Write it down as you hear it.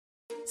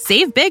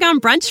Save big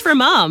on brunch for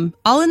mom,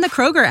 all in the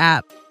Kroger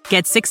app.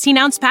 Get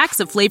 16-ounce packs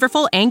of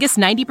flavorful Angus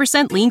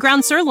 90% lean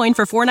ground sirloin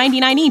for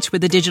 $4.99 each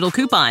with a digital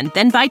coupon.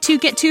 Then buy 2,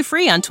 get 2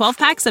 free on 12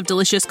 packs of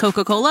delicious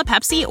Coca-Cola,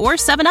 Pepsi, or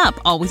 7-Up,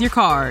 all with your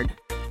card.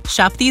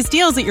 Shop these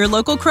deals at your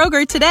local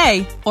Kroger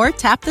today, or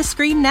tap the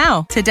screen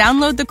now to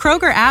download the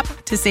Kroger app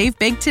to save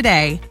big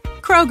today.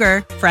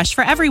 Kroger, fresh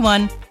for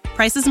everyone.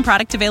 Prices and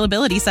product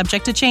availability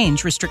subject to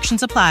change.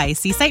 Restrictions apply.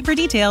 See site for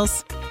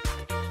details.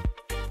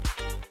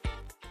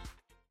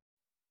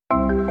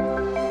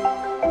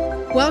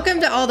 Welcome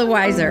to All the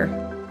Wiser.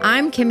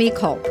 I'm Kimmy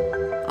Culp.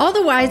 All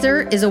the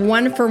Wiser is a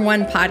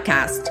one-for-one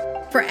podcast.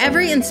 For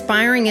every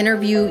inspiring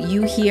interview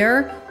you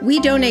hear, we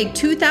donate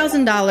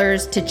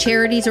 $2,000 to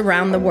charities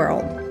around the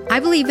world. I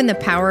believe in the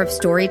power of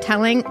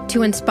storytelling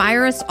to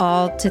inspire us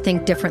all to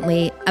think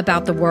differently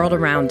about the world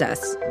around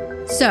us.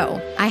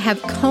 So, I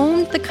have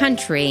combed the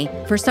country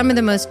for some of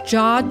the most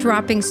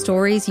jaw-dropping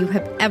stories you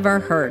have ever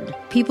heard.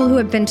 People who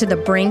have been to the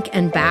brink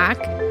and back,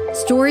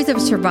 stories of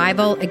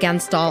survival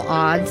against all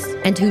odds,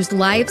 and whose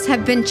lives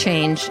have been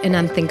changed in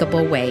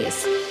unthinkable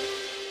ways.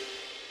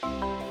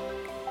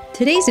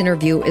 Today's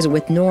interview is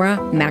with Nora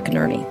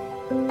McInerny.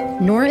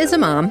 Nora is a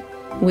mom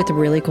with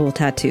really cool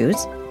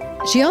tattoos.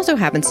 She also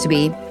happens to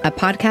be a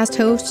podcast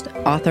host,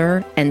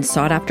 author, and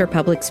sought-after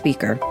public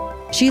speaker.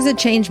 She's a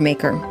change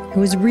maker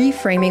who is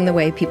reframing the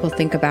way people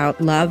think about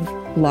love,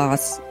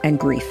 loss, and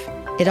grief.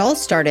 It all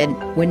started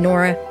when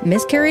Nora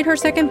miscarried her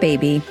second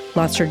baby,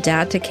 lost her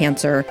dad to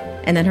cancer,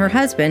 and then her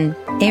husband,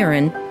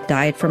 Aaron,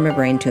 died from a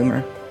brain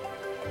tumor.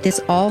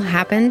 This all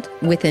happened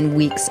within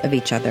weeks of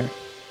each other.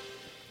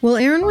 While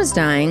Aaron was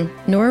dying,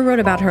 Nora wrote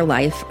about her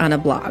life on a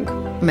blog,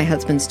 My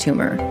Husband's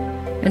Tumor.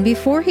 And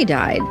before he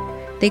died,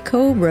 they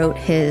co-wrote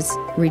his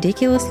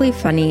ridiculously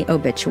funny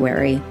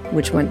obituary,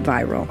 which went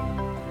viral.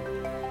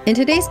 In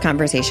today's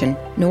conversation,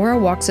 Nora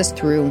walks us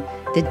through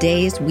the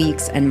days,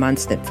 weeks, and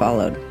months that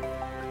followed.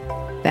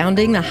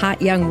 Founding the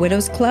Hot Young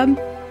Widows Club,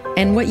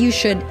 and what you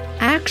should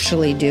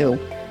actually do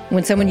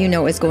when someone you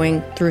know is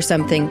going through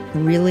something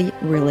really,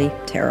 really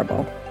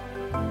terrible.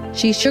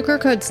 She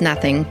sugarcoats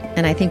nothing,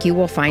 and I think you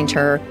will find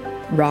her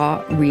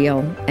raw, real,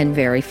 and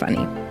very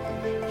funny.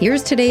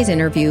 Here's today's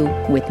interview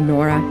with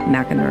Nora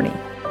McInerny.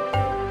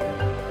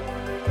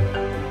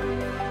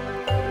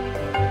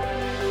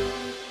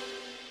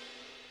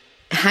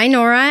 Hi,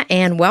 Nora,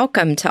 and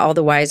welcome to All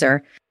the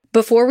Wiser.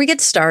 Before we get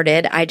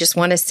started, I just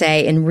want to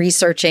say in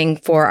researching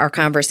for our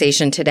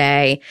conversation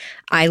today,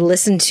 I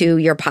listened to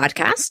your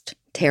podcast,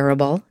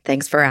 Terrible.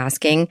 Thanks for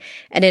asking.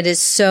 And it is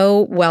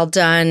so well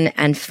done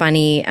and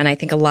funny, and I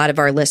think a lot of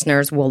our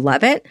listeners will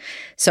love it.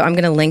 So I'm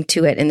going to link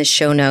to it in the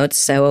show notes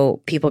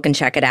so people can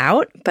check it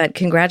out. But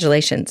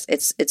congratulations.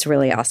 It's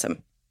really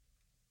awesome.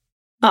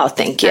 Oh,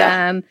 thank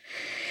you.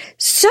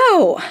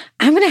 So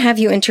I'm going to have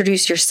you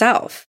introduce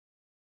yourself.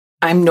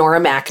 I'm Nora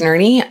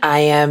McInerny. I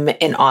am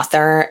an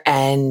author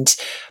and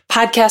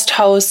podcast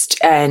host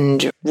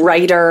and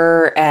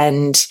writer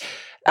and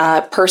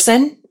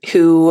person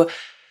who,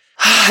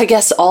 I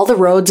guess, all the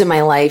roads in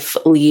my life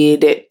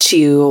lead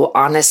to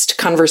honest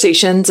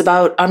conversations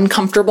about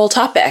uncomfortable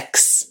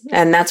topics.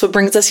 And that's what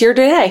brings us here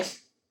today.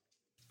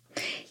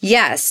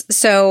 Yes.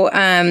 So,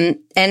 and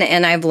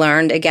I've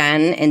learned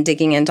again in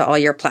digging into all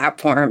your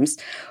platforms,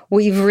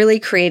 what you've really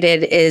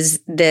created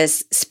is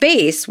this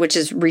space, which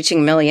is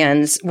reaching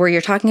millions, where you're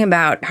talking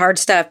about hard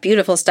stuff,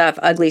 beautiful stuff,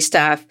 ugly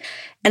stuff.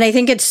 And I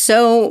think it's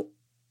so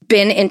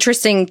been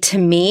interesting to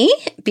me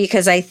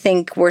because I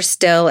think we're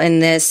still in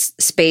this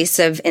space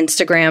of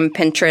Instagram,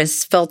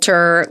 Pinterest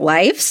filter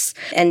lives,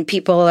 and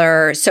people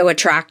are so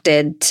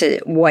attracted to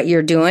what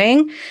you're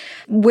doing.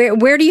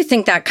 Where do you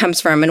think that comes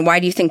from, and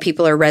why do you think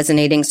people are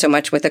resonating so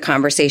much with the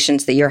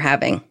conversations that you're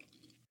having?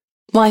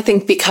 Well, I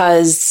think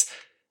because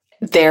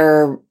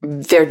they're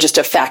just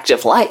a fact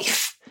of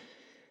life,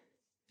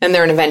 and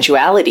they're an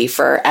eventuality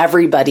for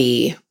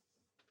everybody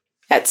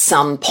at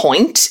some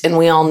point, and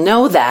we all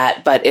know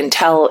that, but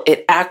until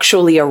it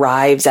actually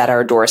arrives at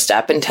our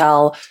doorstep,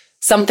 until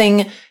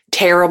something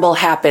terrible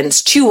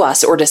happens to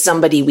us or to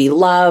somebody we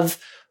love,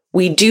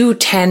 we do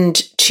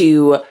tend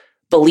to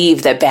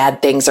believe that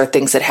bad things are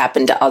things that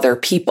happen to other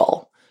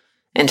people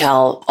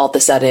until all of a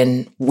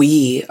sudden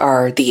we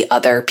are the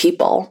other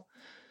people.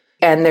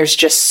 And there's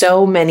just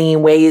so many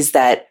ways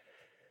that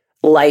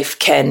life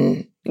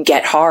can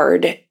get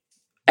hard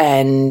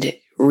and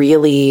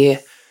really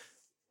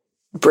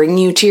bring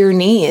you to your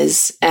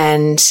knees.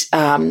 And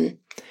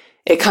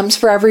it comes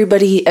for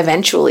everybody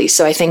eventually.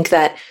 So I think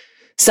that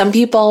some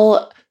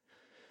people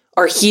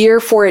are here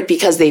for it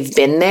because they've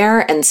been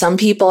there, and some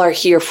people are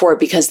here for it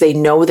because they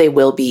know they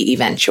will be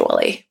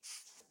eventually.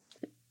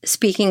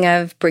 Speaking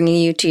of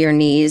bringing you to your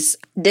knees,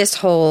 this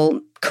whole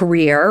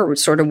career,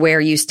 sort of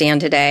where you stand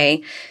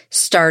today,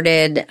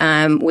 started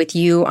with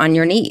you on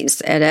your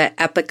knees at an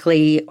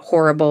epically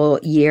horrible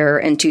year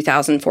in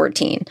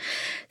 2014.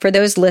 For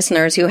those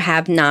listeners who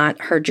have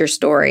not heard your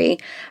story,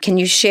 can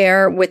you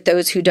share with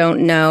those who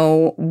don't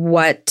know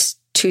what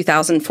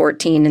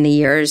 2014 and the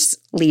years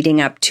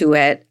leading up to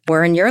it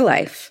were in your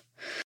life?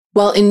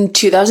 Well, in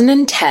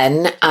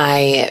 2010,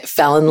 I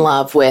fell in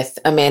love with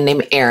a man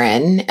named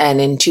Aaron.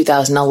 And in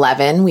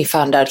 2011, we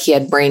found out he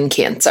had brain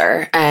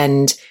cancer.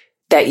 And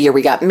that year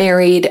we got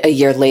married. A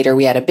year later,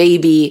 we had a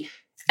baby.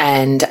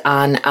 And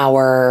on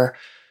our,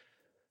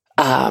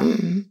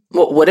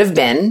 what would have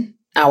been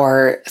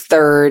our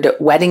third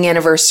wedding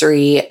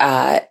anniversary,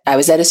 I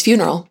was at his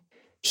funeral.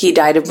 He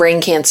died of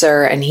brain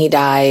cancer, and he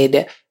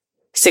died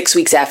 6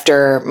 weeks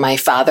after my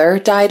father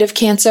died of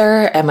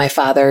cancer, and my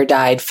father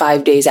died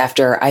 5 days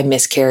after I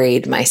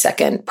miscarried my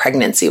second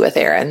pregnancy with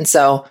Aaron.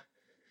 So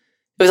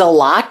it was a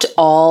lot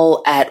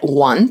all at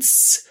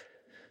once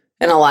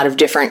and a lot of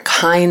different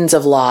kinds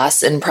of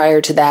loss. And prior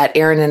to that,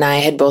 Aaron and I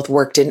had both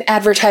worked in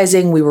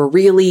advertising. We were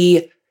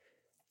really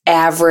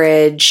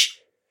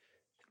average,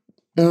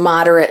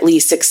 moderately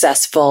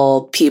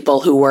successful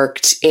people who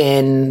worked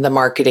in the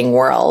marketing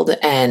world,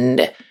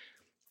 and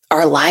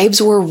our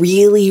lives were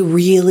really,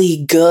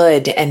 really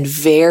good and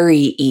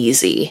very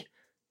easy.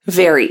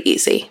 Very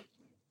easy.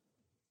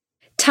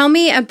 Tell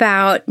me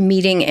about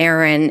meeting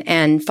Aaron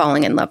and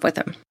falling in love with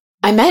him.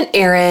 I met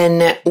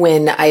Aaron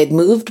when I had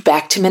moved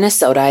back to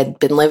Minnesota. I'd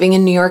been living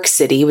in New York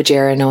City, which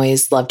Aaron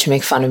always loved to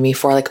make fun of me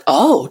for. Like,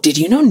 oh, did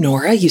you know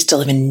Nora used to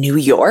live in New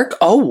York?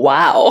 Oh,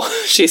 wow.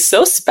 She's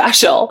so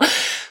special.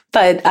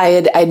 But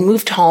I'd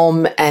moved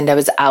home, and I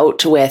was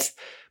out with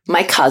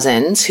my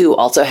cousins, who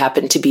also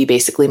happened to be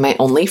basically my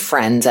only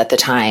friends at the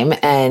time.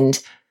 And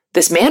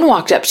this man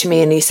walked up to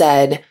me and he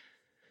said,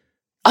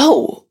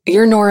 "Oh,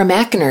 you're Nora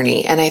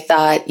McInerney." And I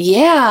thought,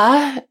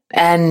 yeah.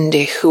 And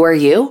who are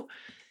you?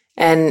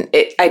 And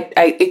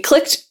it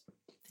clicked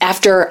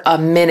after a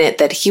minute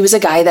that he was a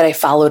guy that I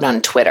followed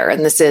on Twitter.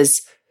 And this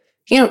is,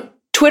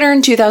 Twitter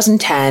in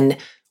 2010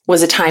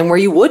 was a time where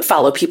you would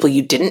follow people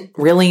you didn't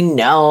really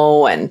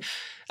know. And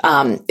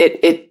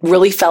it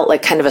really felt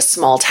like kind of a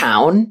small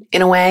town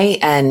in a way.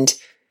 And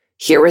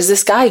here was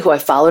this guy who I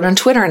followed on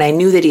Twitter, and I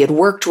knew that he had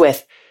worked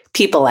with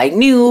people I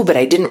knew, but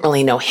I didn't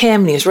really know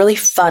him. And he was really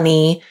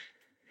funny.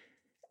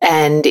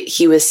 And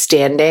he was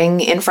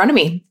standing in front of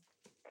me,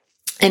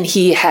 and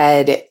he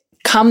had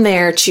come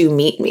there to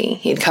meet me.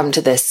 He'd come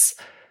to this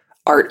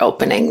art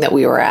opening that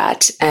we were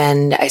at,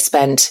 and I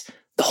spent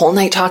the whole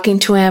night talking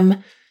to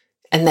him.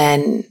 And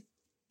then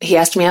he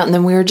asked me out, and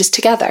then we were just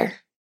together.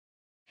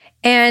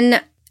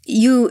 And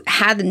you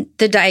had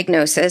the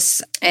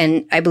diagnosis,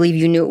 and I believe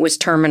you knew it was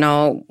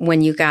terminal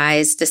when you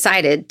guys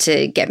decided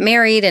to get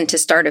married and to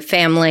start a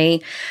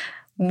family.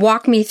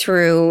 Walk me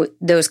through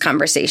those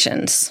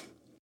conversations.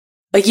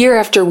 A year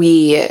after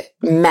we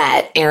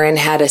met, Aaron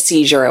had a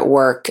seizure at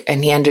work,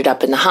 and he ended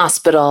up in the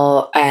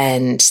hospital,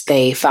 and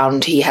they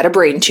found he had a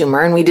brain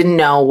tumor, and we didn't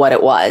know what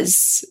it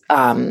was.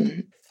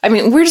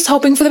 We're just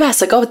hoping for the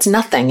best. Like, oh, it's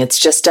nothing. It's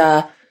just,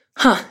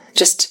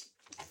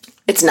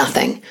 it's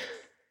nothing.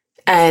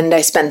 And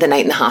I spent the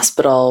night in the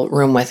hospital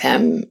room with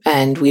him,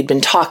 and we'd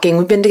been talking.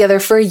 We'd been together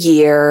for a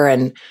year,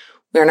 and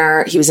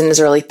he was in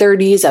his early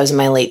 30s. I was in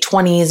my late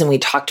 20s, and we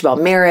talked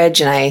about marriage.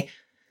 And I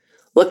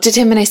looked at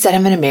him and I said,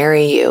 "I'm going to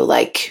marry you,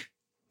 like,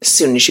 as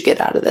soon as you get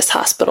out of this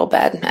hospital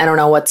bed." I don't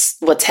know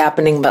what's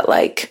happening, but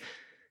like,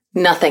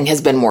 nothing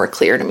has been more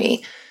clear to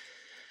me.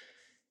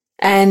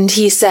 And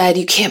he said,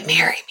 "You can't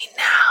marry me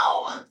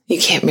now. You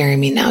can't marry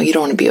me now. You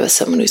don't want to be with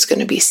someone who's going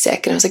to be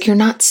sick." And I was like, "You're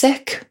not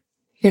sick.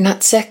 You're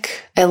not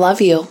sick. I love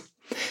you."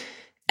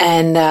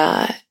 And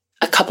a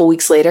couple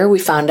weeks later, we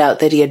found out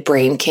that he had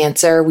brain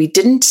cancer. We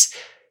didn't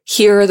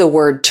hear the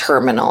word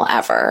terminal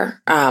ever.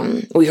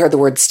 We heard the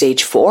word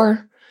stage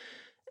 4.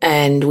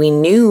 And we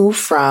knew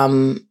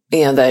from,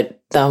 the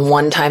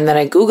one time that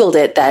I Googled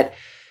it that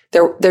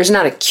there's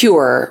not a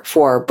cure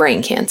for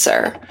brain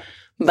cancer.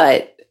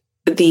 But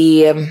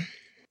it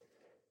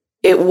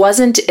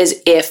wasn't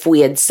as if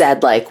we had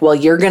said like, well,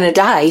 you're going to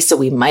die, so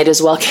we might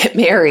as well get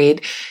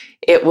married.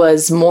 It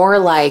was more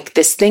like,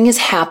 this thing is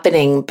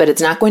happening, but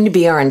it's not going to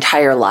be our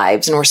entire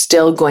lives. And we're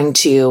still going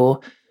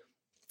to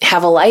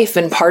have a life.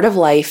 And part of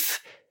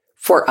life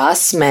for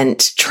us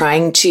meant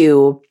trying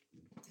to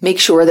make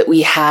sure that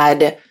we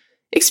had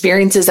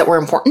experiences that were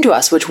important to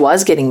us, which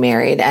was getting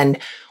married and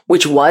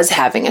which was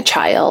having a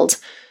child.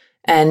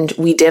 And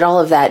we did all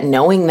of that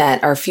knowing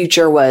that our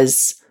future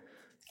was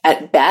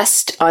at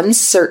best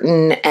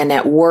uncertain and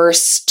at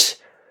worst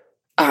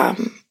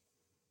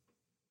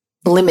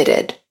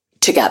limited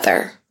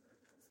together.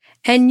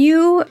 And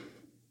you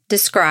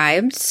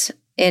described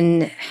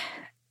in,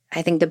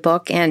 I think, the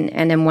book and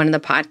in one of the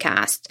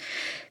podcasts,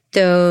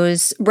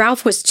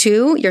 Ralph was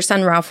 2. Your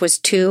son Ralph was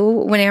 2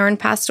 when Aaron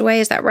passed away.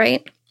 Is that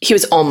right? He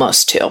was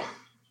almost 2.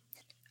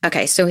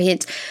 Okay, so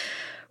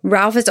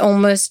Ralph is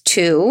almost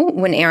 2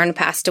 when Aaron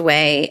passed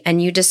away,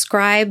 and you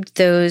described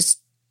those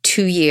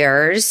 2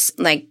 years,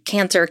 like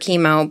cancer,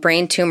 chemo,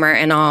 brain tumor,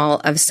 and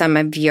all of some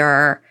of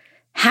your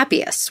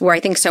happiest, where I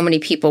think so many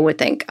people would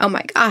think, oh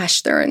my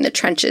gosh, they're in the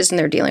trenches and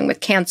they're dealing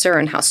with cancer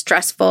and how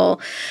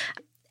stressful.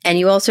 And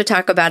you also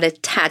talk about a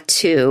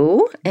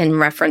tattoo in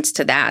reference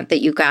to that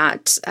you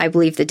got, I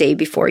believe, the day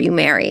before you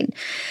married.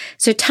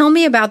 So tell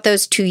me about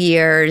those 2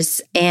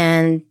 years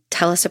and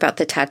tell us about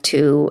the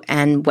tattoo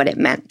and what it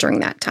meant during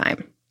that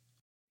time.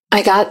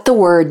 I got the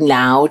word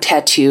now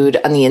tattooed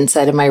on the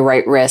inside of my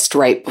right wrist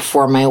right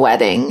before my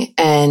wedding.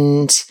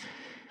 And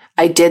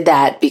I did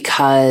that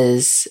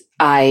because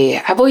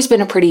I've always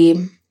been a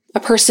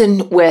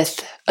person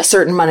with a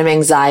certain amount of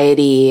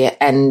anxiety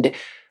and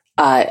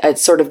a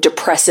sort of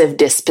depressive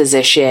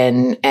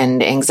disposition.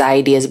 And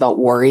anxiety is about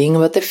worrying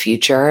about the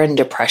future, and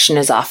depression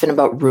is often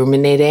about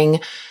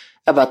ruminating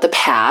about the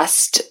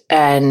past.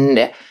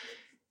 And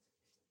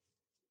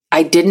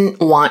I didn't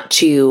want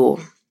to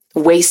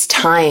waste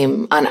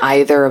time on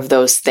either of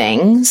those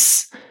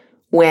things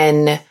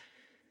when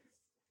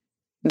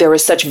there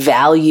was such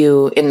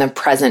value in the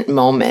present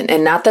moment.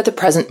 And not that the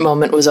present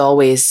moment was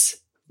always,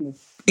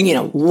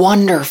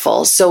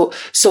 wonderful, so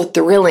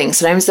thrilling.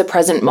 Sometimes the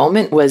present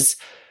moment was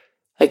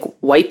like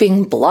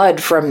wiping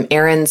blood from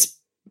Aaron's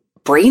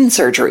brain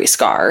surgery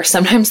scar.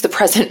 Sometimes the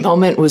present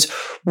moment was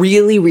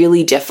really,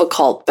 really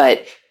difficult,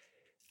 but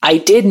I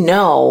did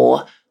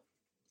know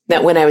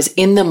that when I was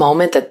in the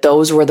moment, that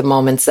those were the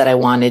moments that I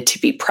wanted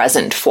to be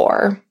present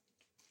for.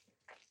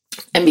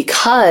 And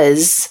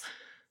because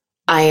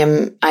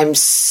I'm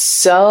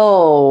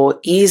so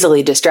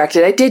easily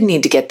distracted, I did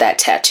need to get that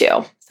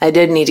tattoo.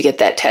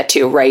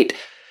 Right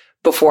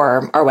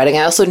before our wedding.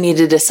 I also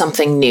needed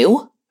something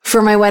new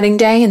for my wedding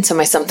day. And so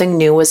my something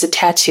new was a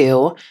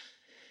tattoo.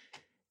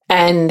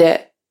 And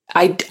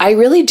I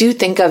really do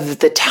think of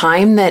the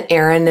time that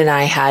Aaron and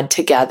I had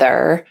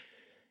together,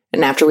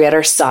 and after we had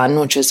our son,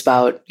 which was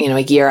about, a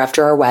year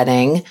after our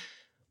wedding,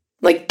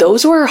 like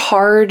those were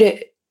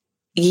hard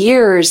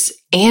years.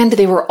 And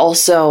they were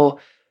also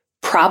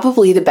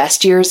probably the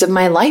best years of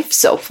my life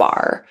so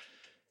far,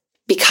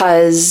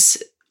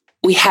 because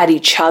we had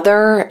each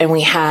other and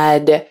we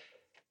had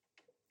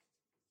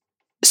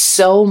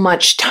so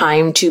much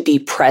time to be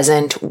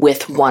present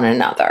with one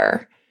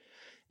another.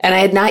 And I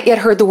had not yet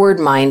heard the word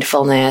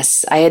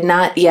mindfulness. I had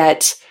not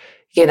yet,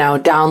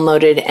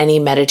 downloaded any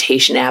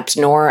meditation apps,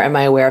 nor am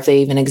I aware if they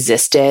even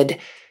existed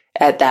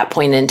at that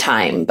point in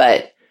time.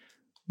 But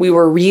we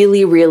were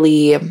really,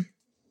 really,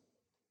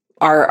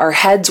 our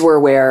heads were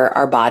where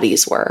our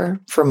bodies were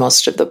for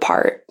most of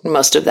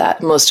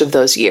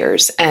those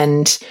years.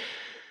 And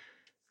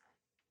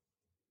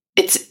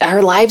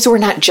our lives were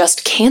not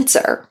just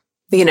cancer.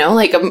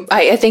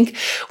 I think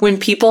when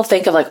people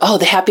think of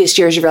the happiest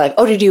years of your life,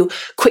 did you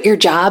quit your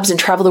jobs and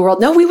travel the world?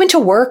 No, we went to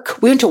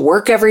work. We went to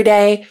work every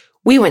day.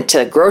 We went to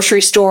the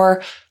grocery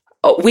store.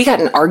 We got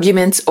in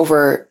arguments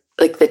over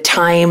the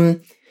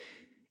time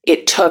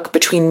it took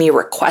between me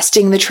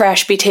requesting the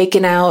trash be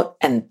taken out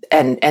and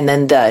then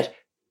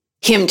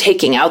him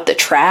taking out the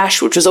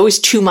trash, which was always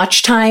too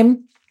much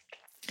time.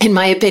 In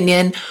my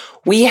opinion,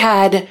 we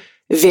had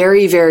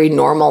very, very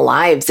normal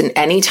lives. And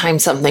anytime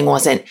something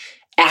wasn't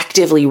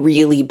actively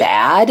really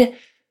bad,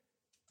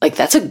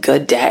 that's a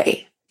good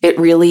day. It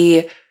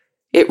really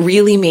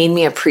made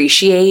me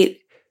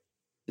appreciate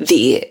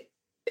the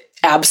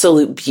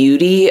absolute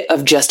beauty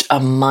of just a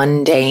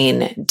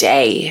mundane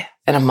day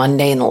and a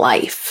mundane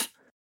life.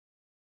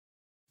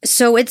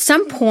 So at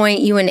some point,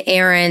 you and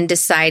Aaron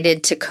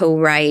decided to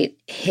co-write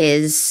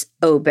his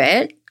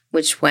obit,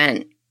 which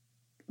went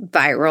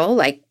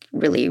viral,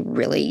 really,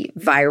 really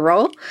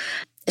viral.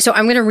 So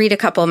I'm going to read a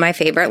couple of my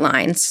favorite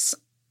lines.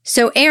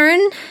 So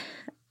Aaron,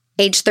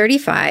 age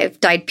 35,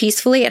 died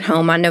peacefully at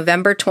home on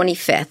November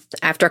 25th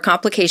after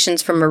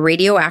complications from a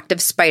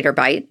radioactive spider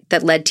bite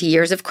that led to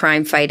years of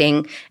crime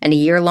fighting and a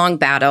year-long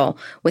battle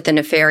with a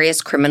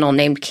nefarious criminal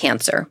named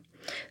Cancer,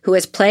 who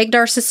has plagued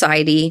our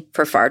society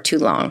for far too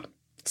long.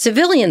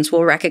 Civilians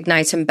will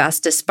recognize him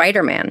best as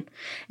Spider-Man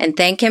and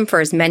thank him for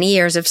his many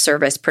years of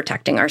service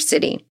protecting our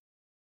city.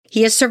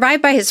 He is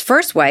survived by his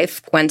first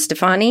wife, Gwen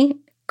Stefani,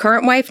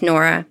 current wife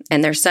Nora,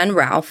 and their son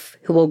Ralph,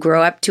 who will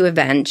grow up to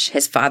avenge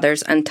his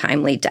father's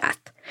untimely death.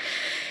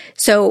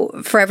 So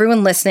for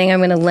everyone listening, I'm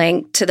going to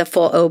link to the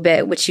full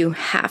obit, which you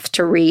have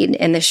to read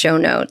in the show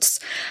notes.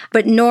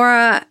 But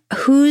Nora,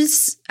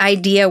 whose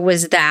idea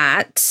was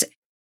that?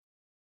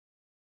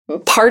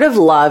 Part of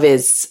love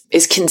is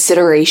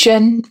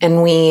consideration,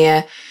 and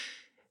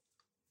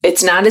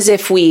it's not as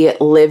if we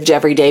lived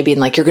every day being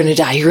like, you're going to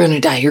die, you're going to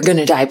die, you're going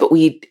to die. But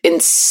we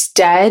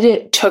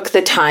instead took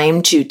the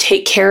time to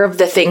take care of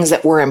the things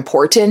that were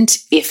important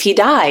if he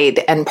died.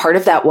 And part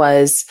of that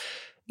was,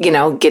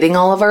 getting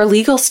all of our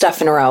legal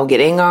stuff in a row,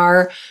 getting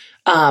our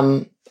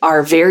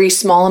very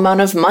small amount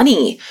of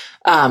money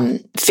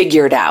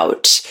figured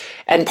out.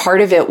 And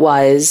part of it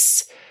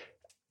was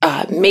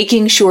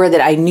making sure that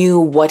I knew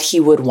what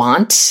he would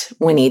want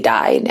when he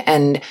died.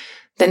 And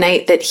the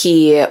night that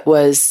he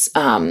was,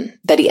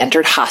 that he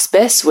entered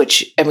hospice,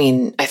 which, I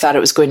thought it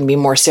was going to be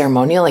more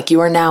ceremonial. You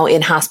are now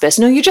in hospice.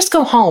 No, you just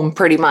go home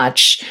pretty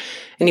much.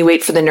 And you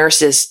wait for the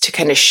nurses to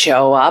kind of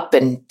show up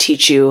and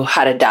teach you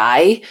how to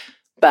die.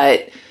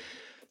 But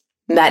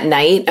that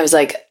night I was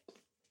like,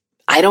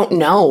 I don't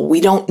know.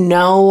 We don't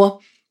know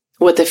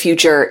what the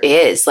future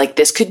is.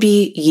 This could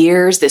be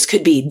years, this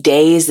could be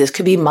days, this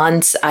could be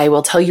months. I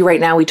will tell you right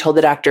now, we told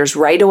the doctors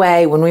right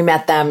away when we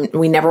met them,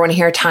 we never want to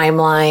hear a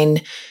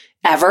timeline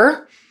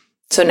ever.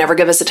 So never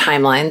give us a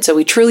timeline. So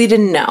we truly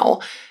didn't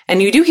know.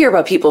 And you do hear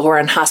about people who are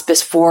on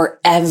hospice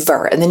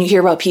forever. And then you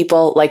hear about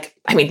people like,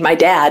 my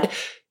dad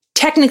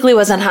technically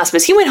was on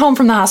hospice. He went home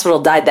from the hospital,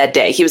 died that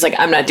day. He was like,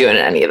 I'm not doing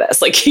any of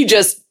this. Like, he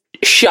just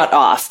shut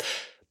off.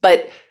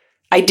 But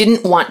I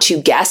didn't want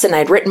to guess. And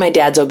I'd written my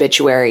dad's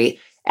obituary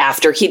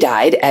after he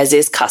died, as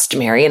is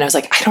customary. And I was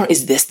like,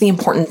 is this the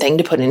important thing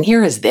to put in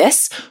here? Is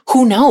this?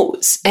 Who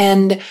knows?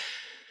 And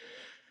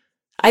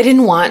I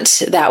didn't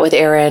want that with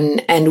Aaron.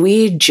 And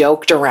we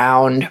joked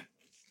around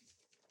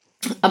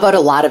about a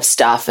lot of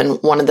stuff.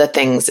 And one of the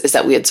things is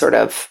that we had sort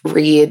of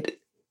read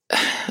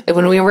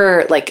when we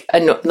were like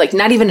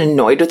not even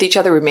annoyed with each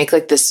other, we'd make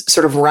like this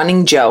sort of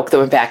running joke that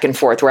went back and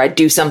forth where I'd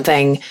do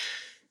something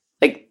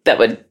like that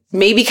would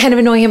maybe kind of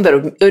annoy him, but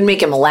it would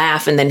make him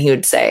laugh. And then he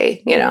would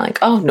say, like,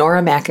 oh,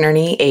 Nora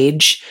McInerney,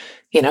 age,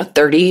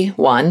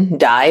 31,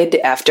 died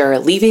after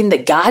leaving the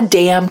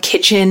goddamn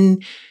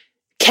kitchen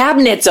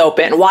cabinets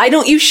open. Why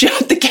don't you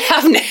shut the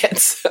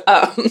cabinets?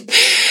 So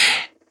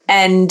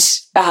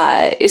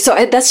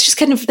that's just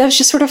that was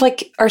just sort of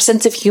like our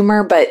sense of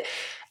humor. But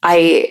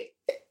I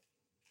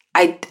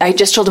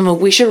just told him,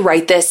 we should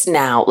write this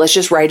now. Let's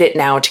just write it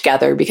now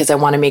together because I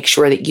want to make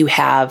sure that you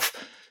have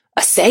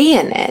a say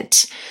in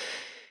it.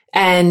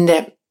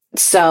 And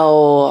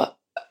so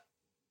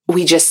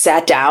we just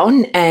sat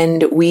down,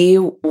 and we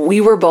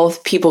were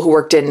both people who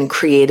worked in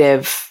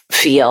creative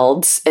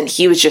fields, and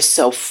he was just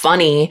so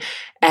funny.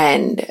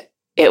 And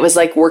it was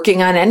like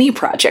working on any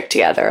project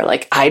together.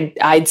 Like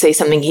I'd say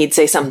something, he'd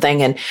say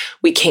something, and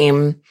we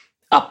came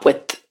up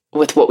with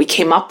what we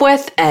came up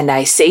with. And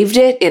I saved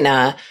it in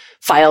a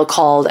file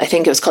I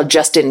think it was called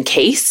Just In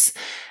Case.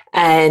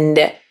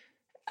 And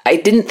I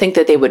didn't think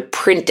that they would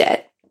print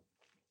it.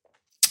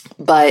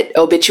 But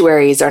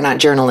obituaries are not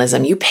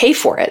journalism. You pay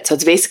for it. So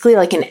it's basically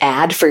like an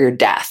ad for your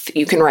death.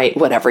 You can write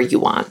whatever you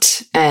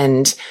want.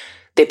 And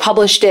they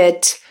published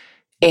it.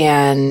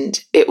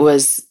 And it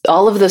was,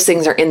 all of those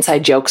things are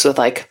inside jokes with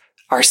like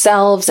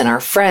ourselves and our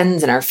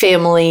friends and our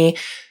family.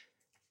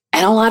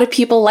 And a lot of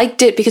people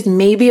liked it because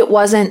maybe it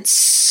wasn't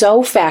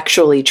so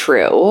factually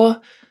true,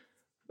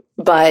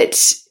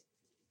 but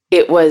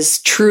it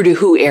was true to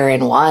who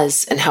Aaron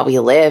was and how he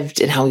lived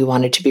and how he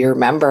wanted to be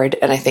remembered.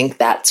 And I think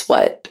that's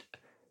what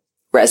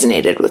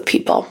resonated with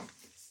people.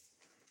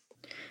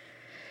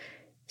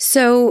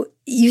 So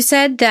you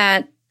said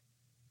that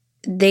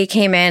they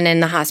came in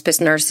and the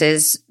hospice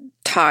nurses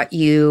taught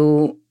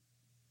you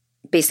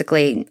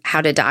basically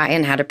how to die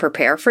and how to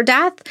prepare for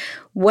death.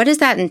 What does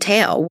that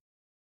entail?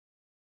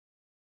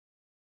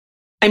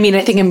 I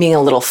think I'm being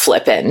a little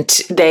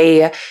flippant.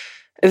 They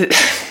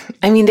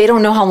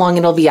don't know how long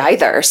it'll be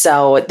either.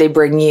 So they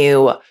bring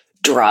you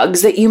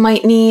drugs that you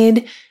might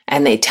need,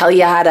 and they tell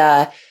you how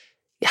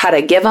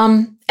to give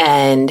them,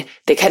 and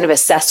they kind of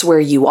assess where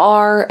you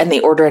are, and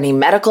they order any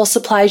medical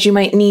supplies you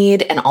might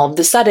need. And all of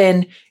a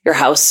sudden, your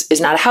house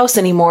is not a house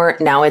anymore.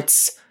 Now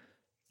it's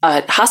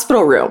a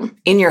hospital room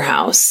in your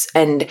house,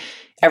 and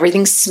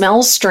everything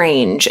smells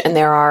strange. And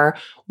there are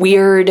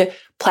weird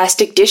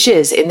plastic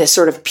dishes in this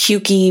sort of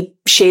pukey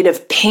shade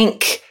of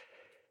pink,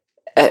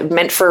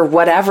 meant for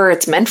whatever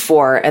it's meant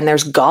for. And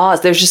there's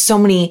gauze. There's just so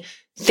many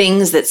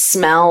things that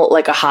smell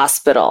like a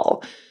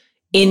hospital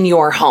in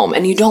your home.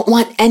 And you don't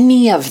want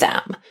any of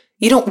them.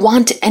 You don't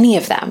want any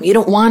of them. You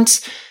don't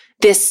want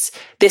this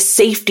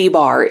safety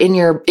bar in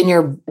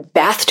your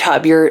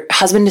bathtub. Your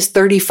husband is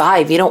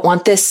 35. You don't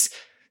want this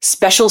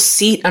special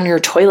seat on your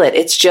toilet.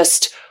 It's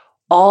just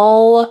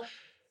all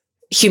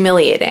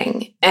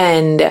humiliating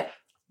and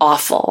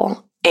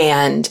awful.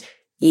 And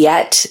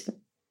yet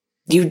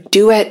you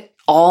do it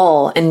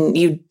all, and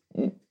you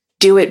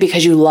do it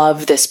because you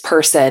love this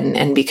person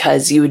and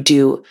because you would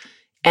do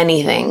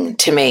anything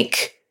to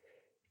make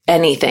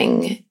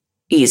anything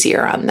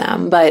easier on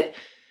them. But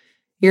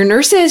your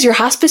nurses, your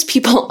hospice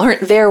people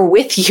aren't there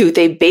with you.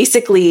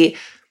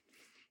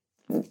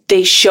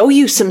 They show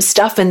you some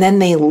stuff and then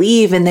they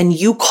leave, and then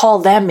you call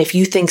them if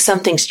you think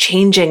something's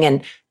changing,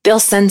 and they'll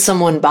send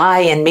someone by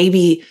and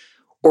maybe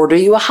order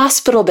you a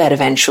hospital bed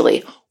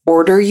eventually,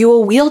 order you a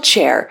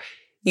wheelchair.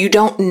 You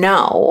don't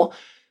know.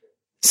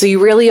 So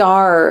you're really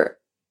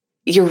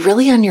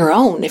on your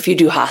own if you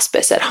do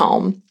hospice at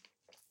home.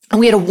 And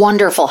we had a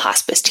wonderful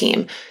hospice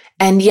team,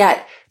 and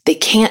yet they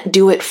can't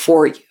do it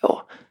for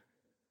you.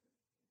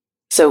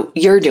 So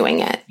you're doing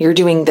it. You're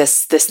doing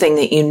this thing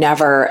that you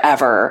never,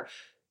 ever,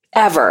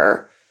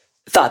 ever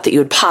thought that you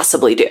would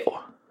possibly do.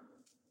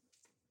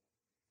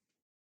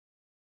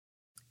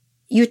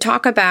 You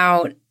talk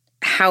about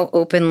how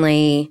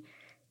openly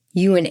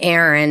you and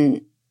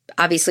Aaron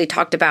obviously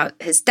talked about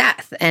his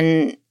death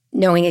and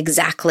knowing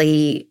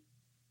exactly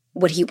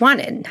what he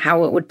wanted,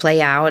 how it would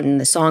play out, and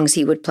the songs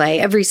he would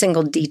play, every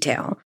single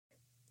detail.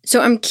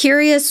 So I'm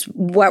curious,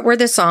 what were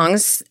the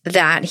songs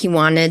that he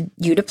wanted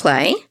you to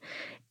play?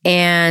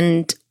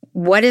 And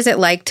what is it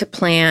like to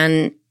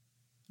plan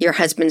your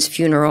husband's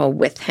funeral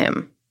with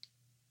him?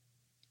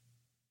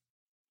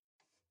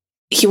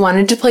 He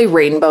wanted to play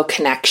Rainbow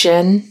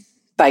Connection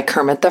by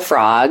Kermit the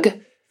Frog.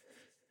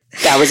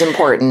 That was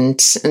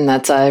important. And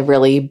that's a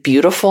really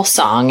beautiful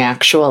song,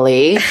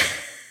 actually.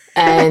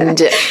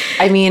 And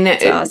I mean,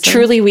 awesome.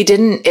 Truly, we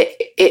didn't,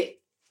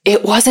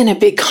 it wasn't a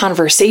big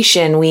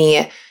conversation.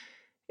 I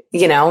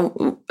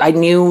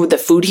knew the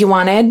food he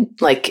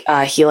wanted. Like,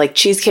 he liked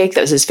cheesecake.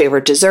 That was his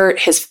favorite dessert.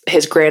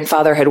 His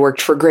grandfather had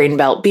worked for Grain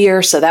Belt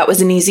Beer, so that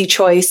was an easy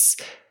choice.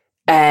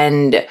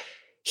 And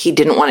he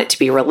didn't want it to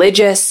be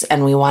religious,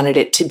 and we wanted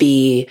it to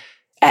be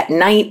at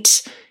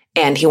night.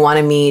 And he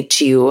wanted me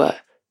to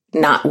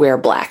not wear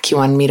black. He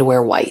wanted me to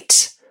wear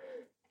white.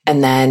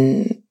 And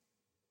then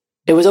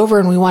it was over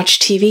and we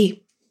watched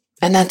TV.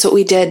 And that's what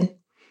we did.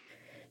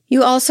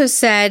 You also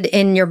said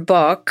in your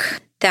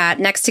book that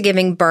next to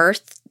giving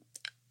birth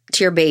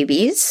to your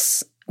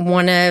babies,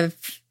 one of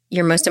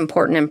your most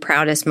important and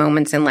proudest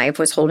moments in life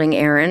was holding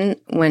Aaron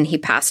when he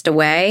passed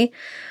away.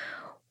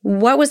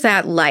 What was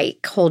that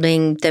like,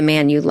 holding the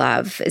man you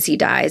love as he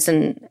dies?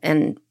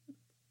 And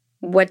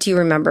what do you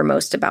remember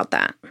most about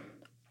that?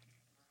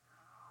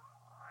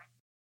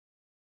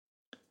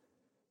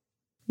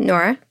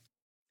 Nora?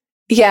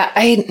 Yeah,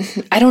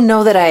 I don't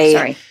know that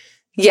Sorry.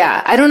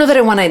 Yeah, I don't know that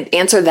I want to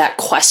answer that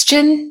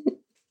question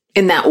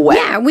in that way.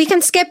 Yeah, we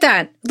can skip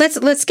that.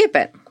 Let's skip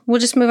it. We'll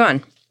just move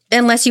on.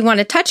 Unless you want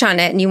to touch on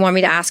it and you want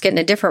me to ask it in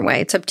a different way.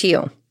 It's up to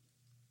you.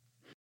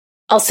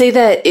 I'll say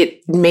that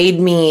it made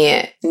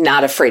me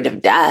not afraid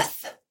of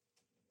death.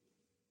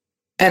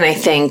 And I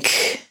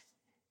think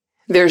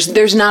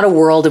there's not a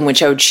world in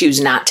which I would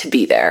choose not to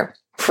be there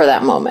for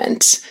that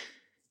moment.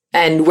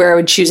 And where I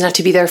would choose not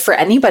to be there for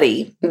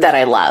anybody that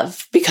I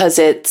love, because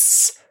I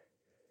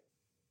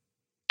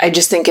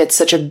just think it's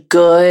such a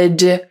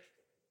good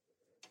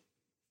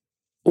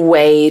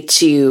way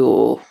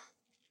to,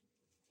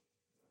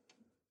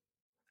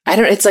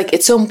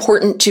 it's so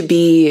important to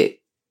be,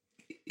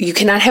 you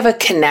cannot have a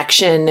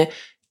connection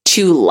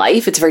to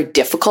life. It's very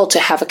difficult to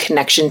have a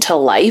connection to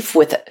life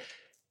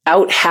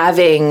without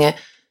having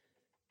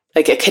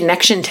like a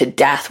connection to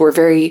death. We're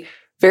very,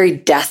 very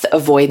death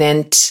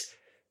avoidant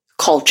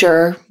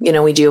culture.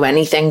 We do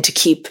anything to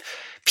keep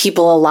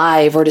people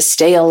alive or to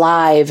stay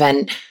alive.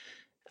 And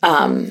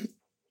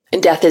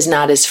death is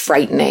not as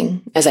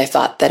frightening as I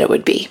thought that it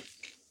would be.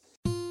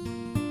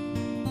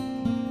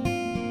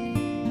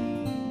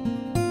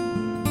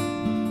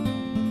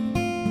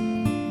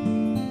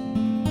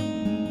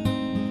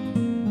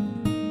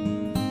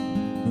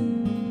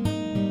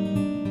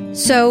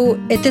 So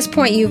at this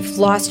point, you've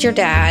lost your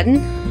dad,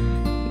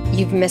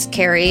 you've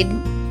miscarried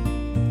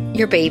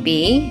your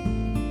baby,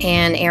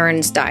 and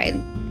Aaron's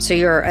died. So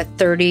you're a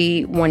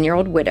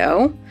 31-year-old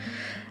widow.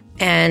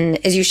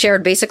 And as you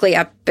shared, basically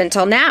up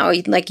until now,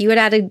 like you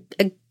had a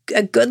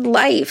good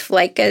life,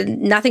 like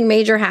nothing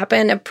major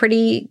happened, a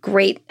pretty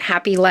great,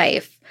 happy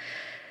life.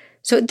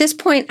 So at this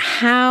point,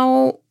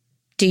 how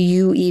do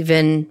you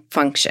even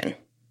function?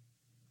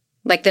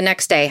 Like the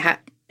next day,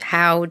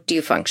 how do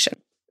you function?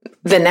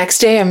 The next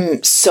day,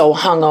 I'm so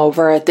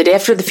hungover. The day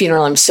after the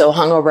funeral, I'm so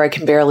hungover I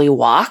can barely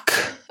walk.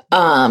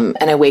 And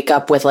I wake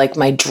up with like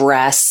my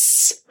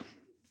dress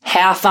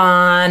half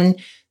on,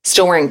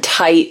 still wearing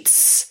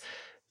tights.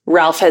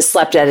 Ralph has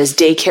slept at his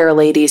daycare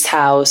lady's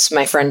house.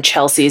 My friend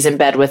Chelsea's in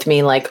bed with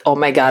me like, oh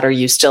my God, are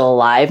you still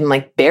alive? I'm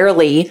like,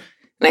 barely.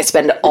 And I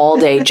spend all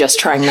day just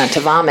trying not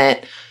to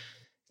vomit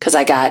because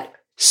I got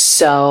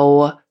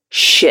so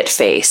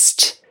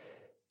shit-faced.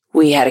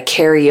 We had a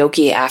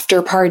karaoke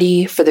after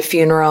party for the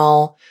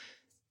funeral.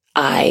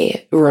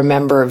 I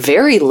remember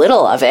very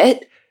little of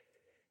it.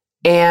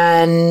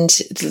 And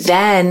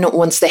then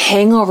once the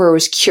hangover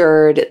was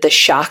cured, the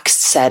shocks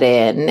set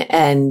in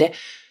and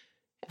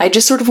I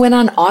just sort of went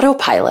on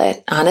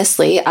autopilot.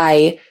 Honestly,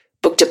 I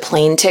booked a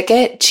plane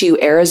ticket to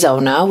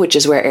Arizona, which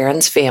is where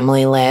Aaron's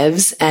family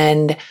lives.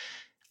 And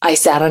I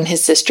sat on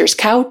his sister's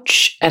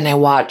couch and I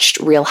watched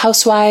Real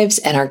Housewives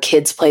and our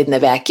kids played in the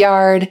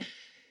backyard.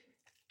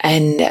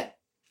 And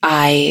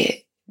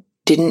I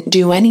didn't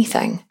do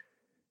anything.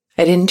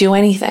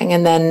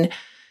 And then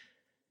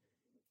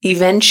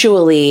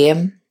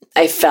eventually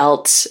I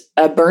felt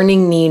a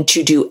burning need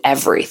to do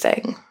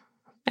everything.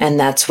 And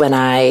that's when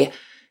I,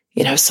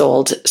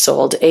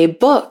 sold a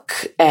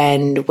book,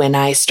 and when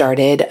I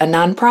started a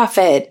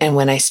nonprofit, and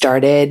when I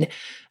started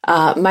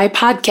my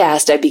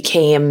podcast, I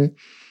became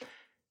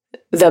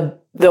the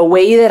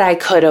way that I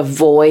could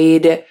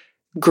avoid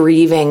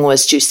grieving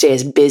was to stay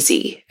as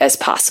busy as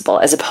possible,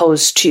 as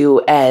opposed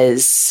to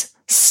as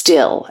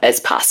still as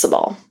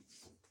possible.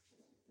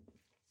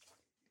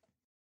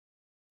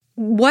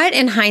 What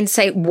in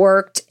hindsight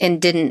worked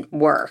and didn't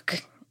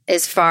work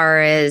as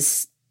far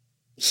as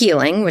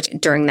healing, which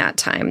during that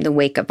time, the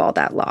wake of all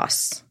that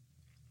loss?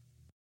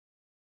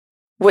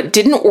 What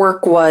didn't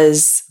work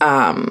was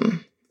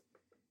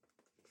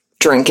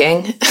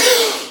drinking.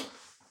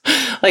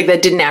 Like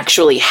that didn't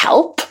actually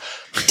help.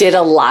 Did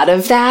a lot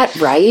of that,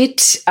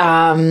 right?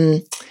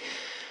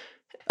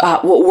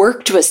 What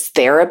worked was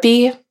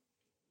therapy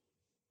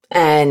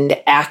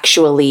and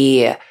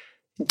actually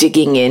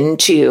digging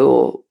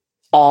into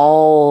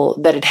all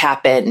that had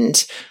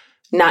happened,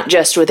 not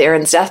just with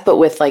Aaron's death, but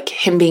with like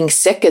him being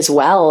sick as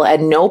well. At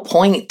no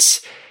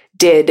point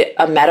did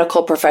a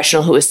medical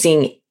professional who was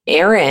seeing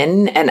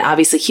Aaron, and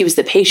obviously he was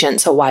the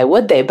patient, so why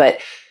would they? But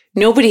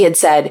nobody had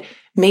said,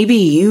 maybe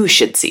you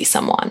should see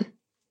someone.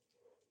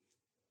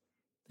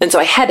 And so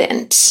I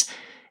hadn't.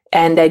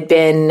 And I'd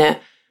been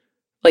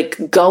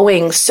like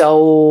going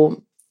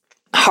so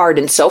hard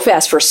and so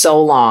fast for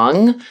so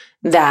long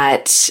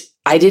that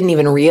I didn't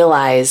even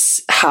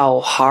realize how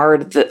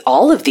hard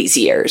all of these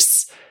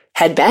years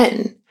had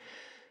been.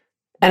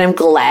 And I'm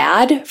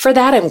glad for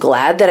that. I'm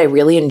glad that I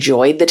really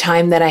enjoyed the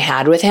time that I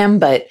had with him,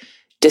 but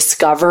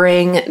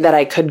discovering that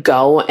I could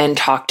go and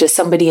talk to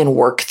somebody and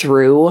work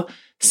through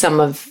some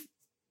of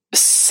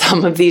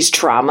these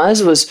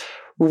traumas was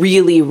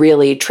really,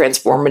 really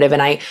transformative.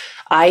 And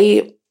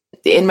I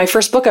in my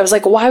first book, I was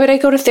like, why would I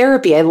go to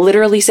therapy? I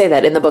literally say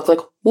that in the book,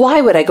 like,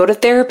 why would I go to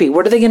therapy?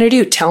 What are they going to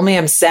do? Tell me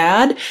I'm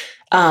sad?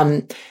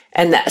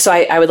 So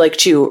I would like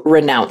to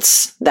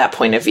renounce that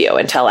point of view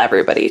and tell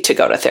everybody to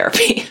go to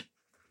therapy.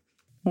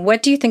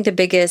 What do you think the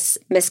biggest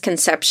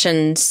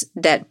misconceptions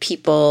that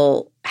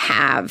people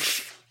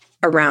have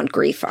around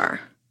grief are?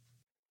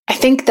 I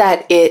think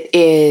that it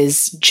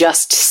is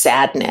just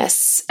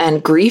sadness,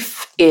 and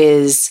grief's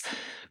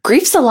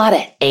a lot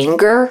of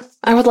anger,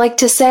 I would like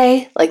to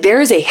say. Like,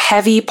 there is a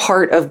heavy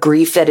part of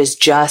grief that is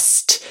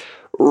just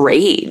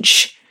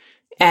rage.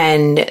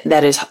 And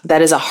that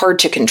is a hard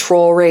to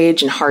control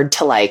rage, and hard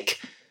to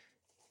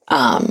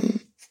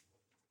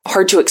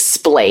hard to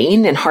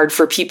explain, and hard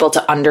for people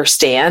to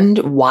understand.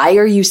 Why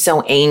are you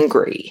so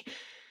angry?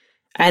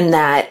 And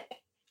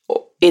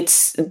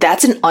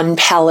that's an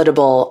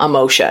unpalatable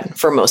emotion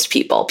for most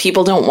people.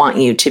 People don't want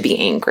you to be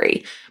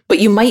angry, but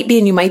you might be,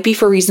 and you might be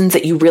for reasons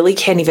that you really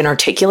can't even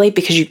articulate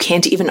because you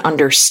can't even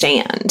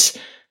understand.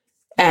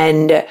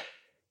 And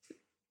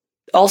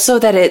also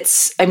that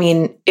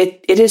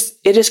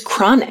it is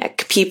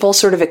chronic. People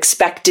sort of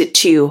expect it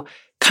to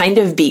kind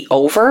of be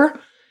over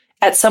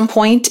at some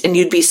point, and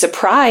you'd be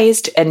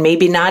surprised, and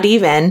maybe not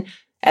even,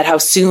 at how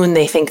soon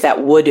they think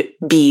that would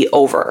be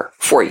over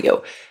for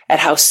you, at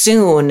how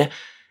soon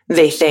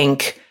they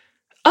think,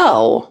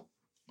 oh,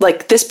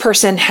 like this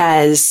person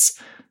has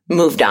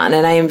moved on.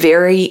 And I am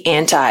very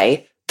anti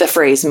the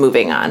phrase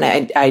moving on.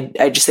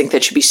 I just think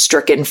that should be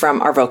stricken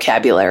from our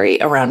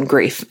vocabulary around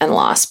grief and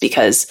loss,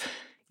 because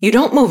you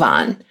don't move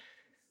on.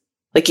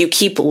 Like, you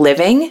keep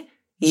living,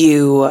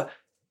 you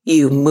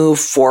move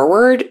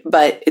forward,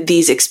 but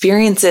these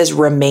experiences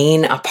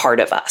remain a part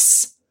of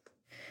us.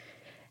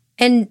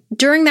 And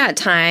during that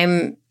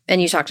time, and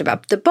you talked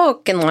about the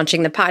book and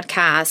launching the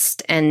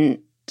podcast and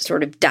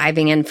sort of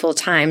diving in full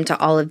time to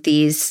all of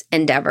these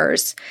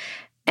endeavors.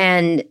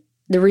 And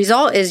the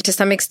result is, to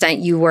some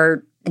extent, you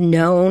were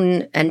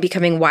known and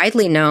becoming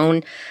widely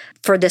known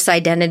for this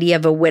identity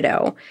of a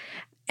widow.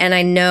 And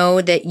I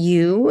know that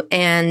you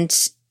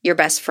and your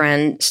best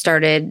friend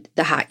started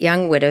the Hot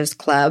Young Widows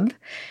Club.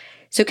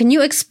 So can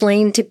you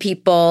explain to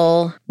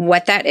people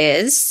what that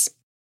is?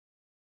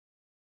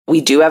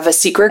 We do have a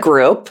secret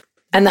group.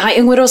 And the Hot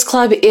Young Widows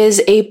Club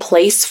is a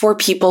place for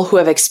people who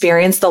have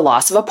experienced the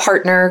loss of a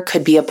partner.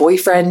 Could be a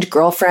boyfriend,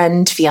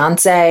 girlfriend,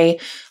 fiance,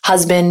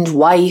 husband,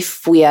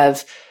 wife. We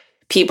have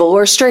people who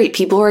are straight,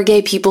 people who are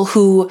gay, people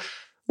who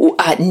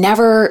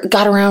never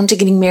got around to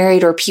getting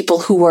married, or people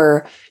who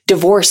were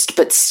divorced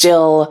but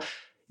still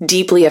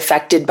deeply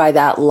affected by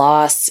that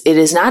loss.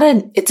 It's not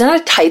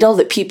a title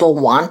that people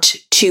want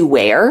to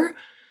wear.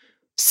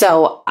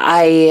 So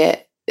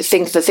I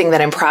think the thing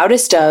that I'm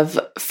proudest of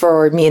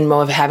for me and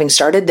Mo of having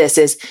started this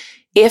is,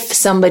 if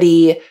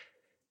somebody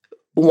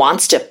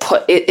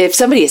if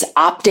somebody is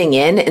opting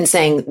in and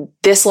saying,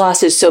 this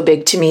loss is so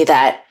big to me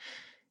that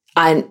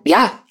I'm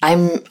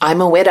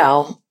a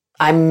widow,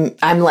 I'm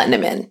letting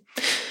them in.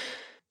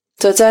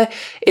 So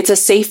it's a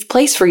safe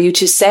place for you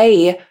to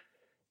say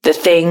the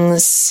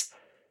things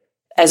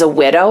as a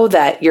widow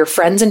that your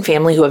friends and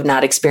family who have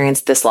not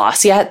experienced this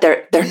loss yet,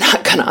 they're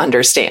not going to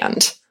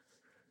understand.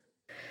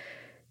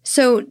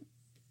 So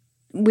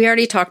we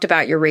already talked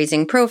about your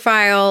raising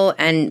profile,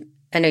 and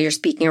I know you're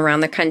speaking around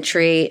the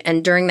country.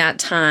 And during that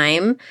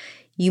time,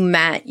 you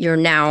met your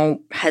now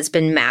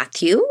husband,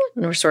 Matthew,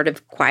 and were sort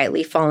of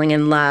quietly falling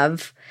in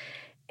love.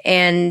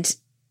 And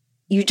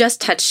you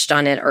just touched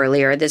on it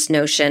earlier, this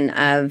notion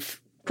of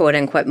quote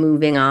unquote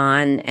moving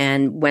on,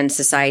 and when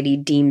society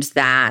deems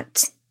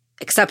that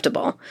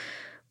acceptable,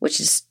 which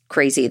is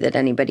crazy that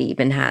anybody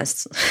even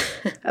has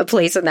a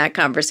place in that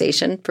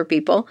conversation for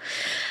people.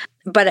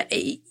 But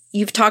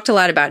you've talked a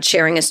lot about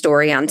sharing a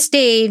story on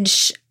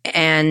stage,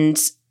 and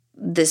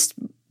this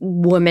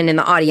woman in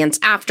the audience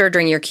after,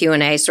 during your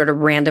Q&A, sort of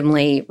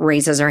randomly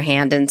raises her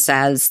hand and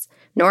says,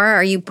 Nora,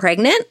 are you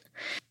pregnant?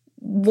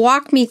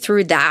 Walk me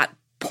through that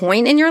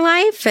point in your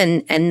life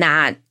and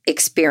that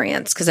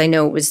experience, because I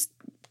know it was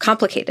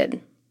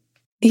complicated.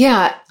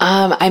 Yeah.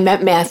 I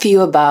met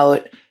Matthew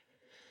about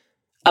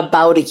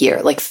a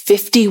year, like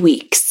 50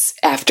 weeks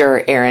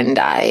after Aaron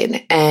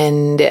died.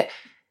 And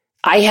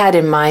I had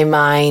in my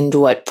mind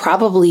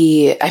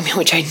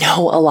which I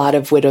know a lot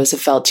of widows have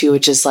felt too,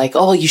 which is like,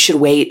 oh, you should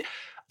wait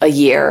a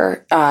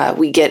year.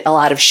 We get a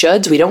lot of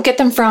shoulds. We don't get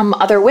them from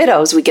other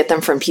widows. We get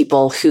them from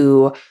people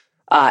who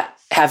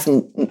have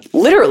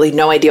literally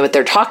no idea what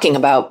they're talking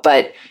about.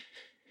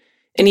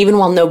 And even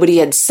while nobody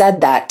had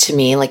said that to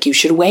me, like, you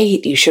should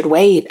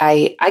wait,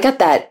 I got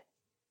that.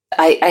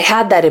 I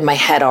had that in my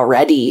head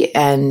already.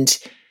 And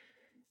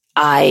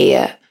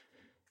I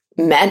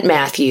met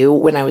Matthew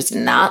when I was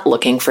not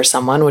looking for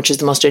someone, which is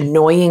the most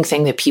annoying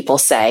thing that people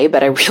say,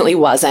 but I really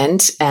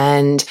wasn't.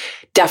 And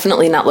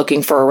definitely not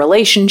looking for a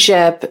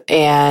relationship.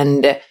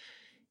 And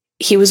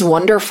he was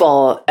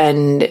wonderful.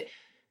 And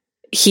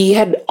he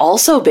had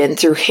also been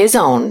through his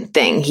own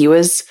thing. He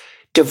was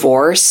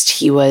divorced.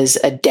 He was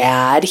a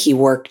dad. He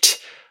worked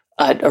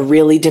a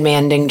really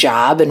demanding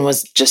job and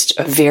was just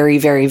a very,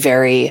 very,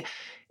 very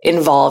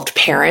involved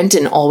parent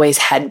and always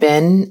had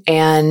been.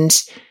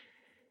 And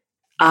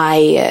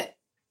I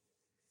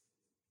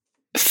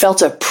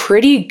felt a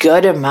pretty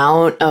good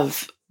amount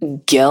of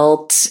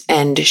guilt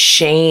and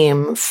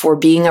shame for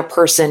being a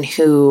person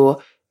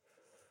who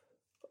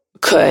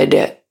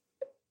could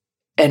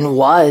and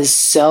was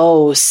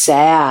so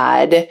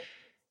sad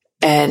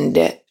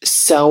and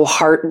so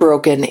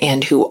heartbroken,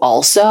 and who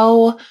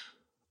also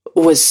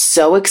was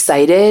so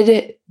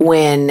excited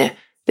when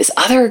this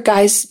other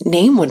guy's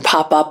name would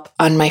pop up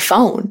on my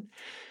phone.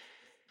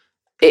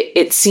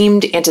 It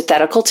seemed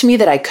antithetical to me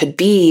that I could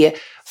be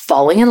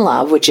falling in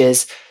love, which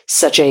is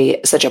such a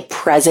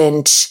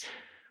present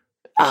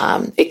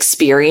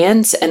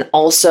experience, and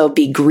also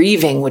be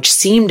grieving, which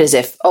seemed as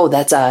if, oh,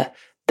 that's a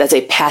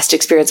past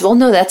experience. Well,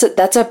 no, that's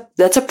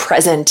a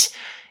present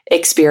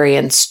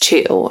experience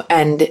too.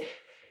 And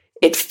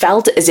it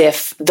felt as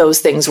if those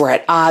things were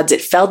at odds.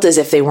 It felt as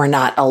if they were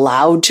not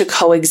allowed to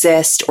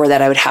coexist, or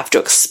that I would have to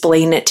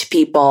explain it to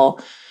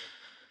people.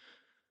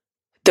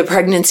 The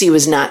pregnancy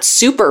was not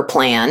super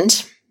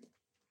planned.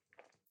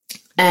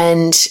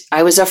 And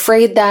I was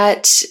afraid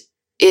that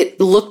it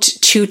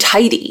looked too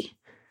tidy,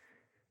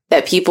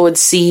 that people would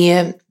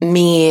see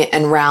me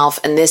and Ralph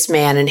and this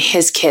man and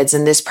his kids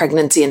and this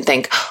pregnancy and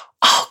think,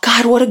 oh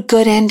God, what a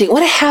good ending.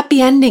 What a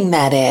happy ending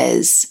that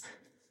is.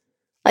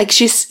 Like,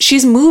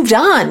 she's moved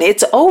on.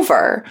 It's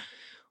over.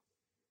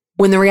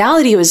 When the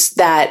reality was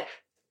that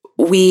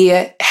we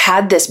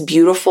had this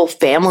beautiful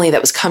family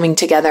that was coming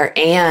together,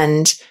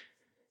 and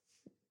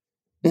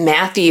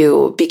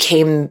Matthew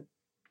became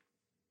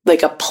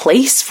like a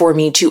place for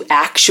me to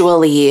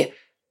actually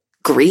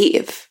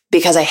grieve,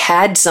 because I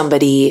had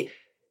somebody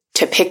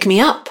to pick me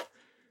up,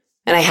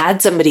 and I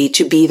had somebody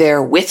to be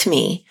there with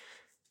me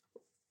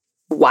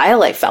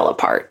while I fell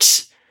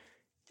apart.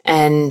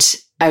 And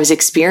I was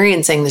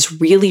experiencing this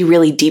really,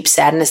 really deep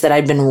sadness that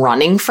I'd been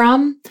running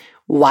from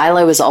while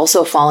I was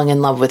also falling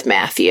in love with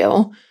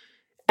Matthew.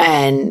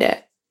 And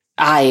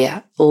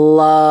I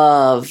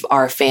love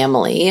our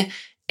family,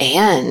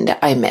 and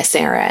I miss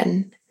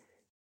Aaron.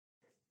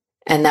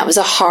 And that's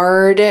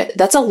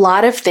a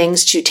lot of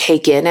things to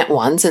take in at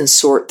once and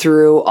sort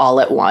through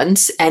all at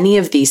once. Any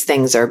of these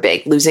things are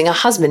big. Losing a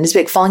husband is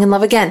big. Falling in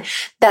love again,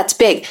 that's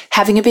big.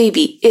 Having a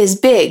baby is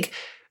big.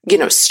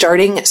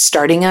 Starting a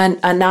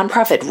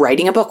nonprofit,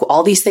 writing a book,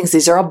 all these things,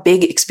 these are all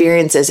big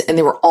experiences, and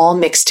they were all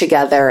mixed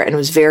together, and it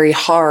was very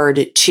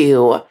hard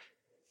to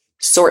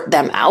sort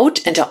them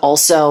out and to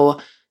also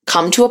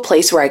come to a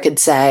place where I could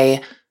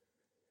say,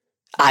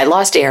 I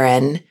lost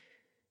Aaron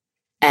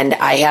and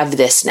I have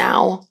this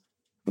now,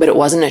 but it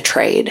wasn't a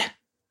trade.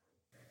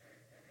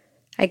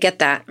 I get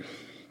that.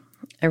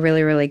 I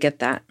really, really get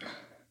that.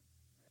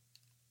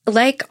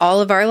 Like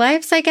all of our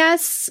lives, I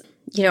guess,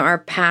 our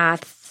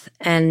path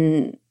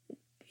and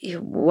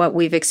what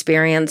we've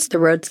experienced, the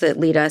roads that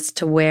lead us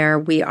to where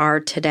we are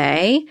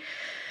today.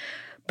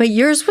 But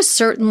yours was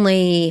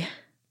certainly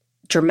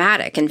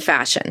dramatic in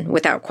fashion,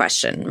 without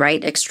question,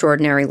 right?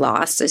 Extraordinary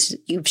loss, as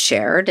you've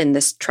shared, in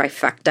this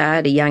trifecta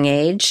at a young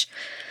age.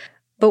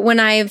 But when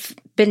I've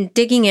been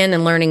digging in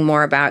and learning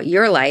more about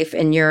your life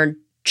and your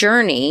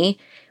journey,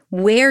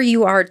 where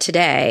you are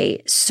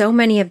today, so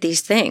many of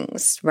these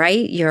things,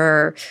 right?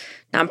 Your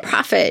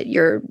nonprofit,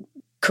 your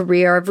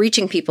career of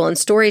reaching people and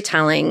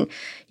storytelling,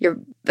 your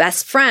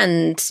best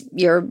friend,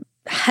 your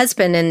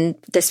husband, and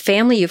this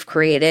family you've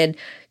created,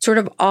 sort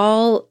of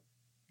all,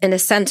 in a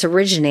sense,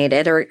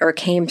 originated or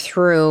came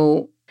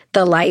through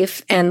the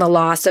life and the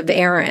loss of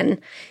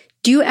Aaron.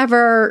 Do you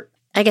ever,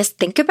 I guess,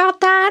 think about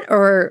that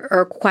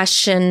or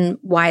question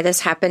why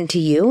this happened to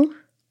you?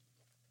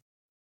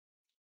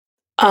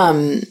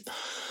 I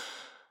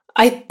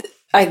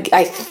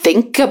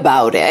think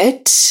about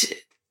it.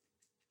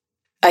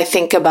 I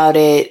think about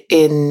it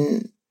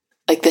in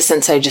like the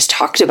sense I just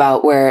talked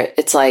about, where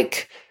it's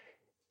like,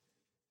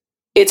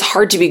 it's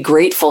hard to be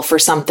grateful for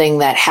something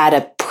that had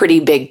a pretty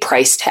big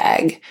price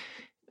tag,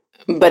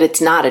 but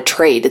it's not a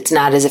trade. It's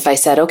not as if I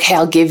said, okay,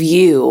 I'll give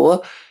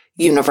you,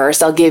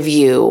 universe, I'll give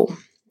you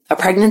a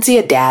pregnancy,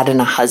 a dad,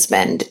 and a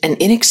husband, and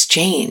in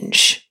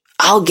exchange,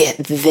 I'll get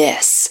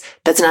this.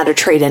 That's not a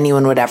trade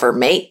anyone would ever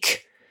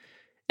make.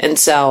 And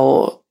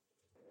so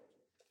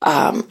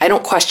I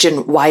don't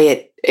question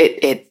why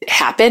it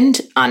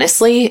happened,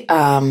 honestly,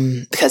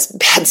 because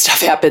bad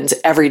stuff happens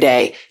every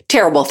day,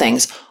 terrible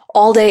things,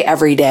 all day,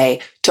 every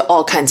day, to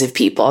all kinds of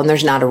people, and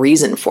there's not a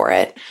reason for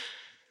it.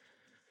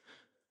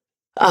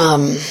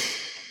 But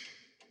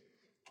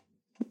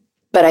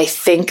I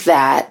think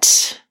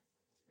that,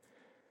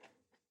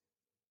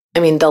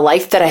 the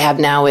life that I have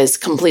now is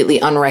completely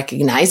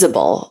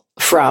unrecognizable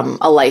from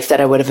a life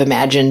that I would have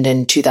imagined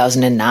in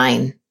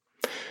 2009,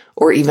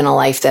 or even a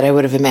life that I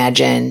would have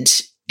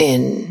imagined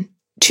in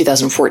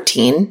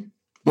 2014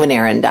 when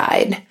Aaron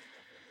died.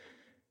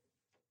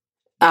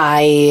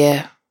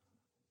 I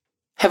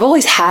have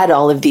always had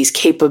all of these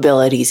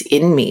capabilities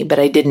in me, but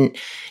I didn't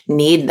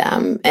need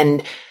them.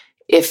 And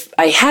if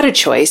I had a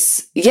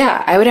choice,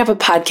 I would have a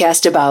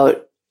podcast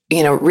about,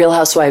 Real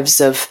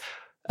Housewives of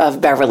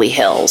Beverly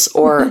Hills,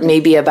 or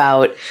maybe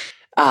about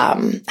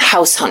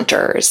house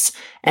hunters.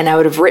 And I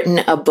would have written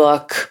a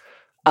book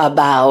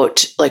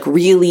about like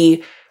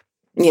really,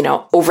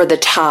 over the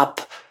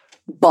top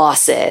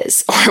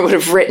bosses, or I would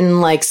have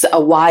written like a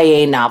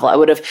YA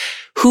novel.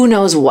 Who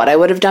knows what I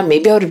would have done?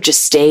 Maybe I would have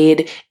just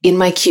stayed in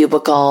my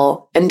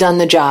cubicle and done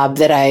the job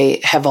that I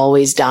have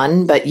always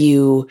done, but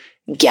you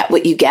get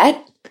what you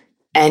get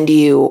and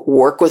you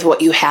work with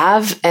what you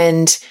have.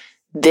 And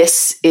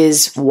this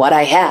is what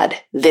I had.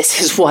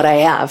 This is what I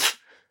have.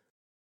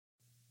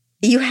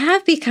 You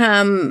have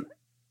become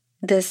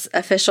this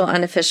official,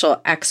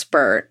 unofficial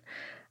expert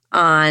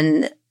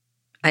on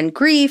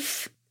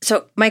grief.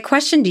 So my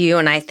question to you,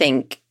 and I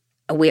think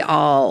we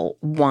all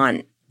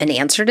want an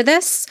answer to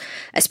this,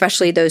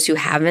 especially those who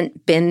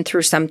haven't been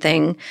through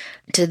something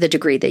to the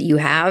degree that you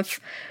have.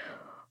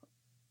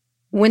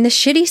 When the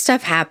shitty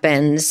stuff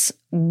happens,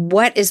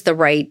 what is the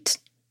right?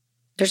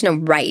 There's no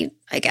right,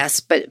 I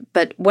guess, but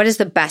what is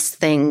the best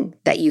thing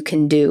that you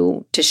can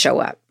do to show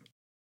up?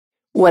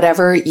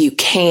 Whatever you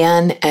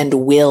can and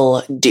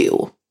will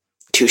do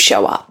to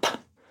show up.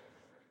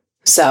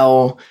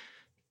 So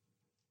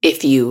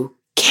if you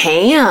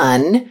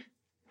can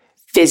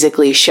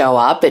physically show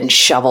up and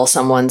shovel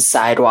someone's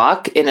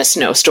sidewalk in a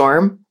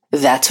snowstorm,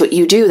 that's what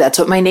you do. That's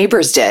what my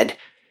neighbors did.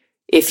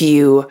 If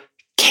you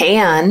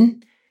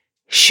can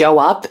show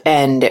up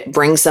and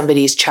bring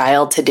somebody's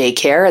child to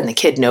daycare and the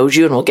kid knows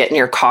you and will get in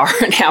your car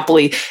and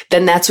happily,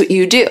 then that's what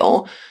you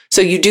do.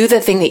 So you do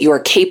the thing that you are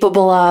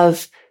capable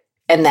of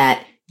and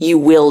that you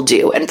will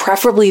do, and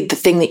preferably the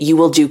thing that you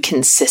will do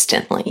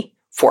consistently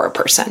for a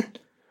person.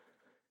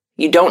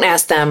 You don't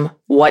ask them,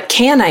 what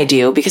can I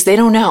do? Because they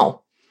don't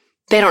know.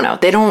 They don't know.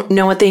 They don't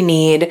know what they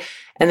need,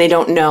 and they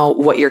don't know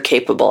what you're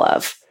capable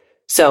of.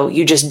 So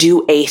you just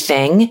do a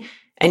thing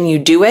and you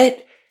do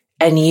it,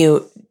 and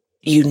you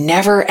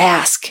never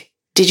ask,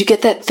 did you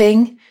get that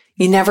thing?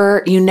 You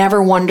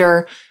never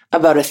wonder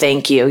about a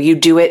thank you. You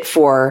do it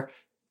for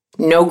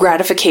no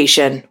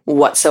gratification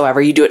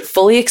whatsoever. You do it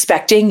fully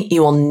expecting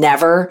you will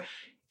never,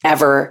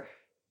 ever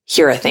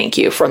hear a thank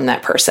you from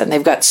that person.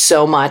 They've got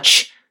so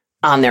much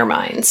on their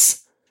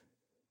minds.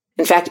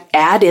 In fact,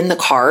 add in the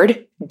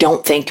card,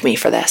 don't thank me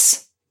for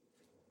this.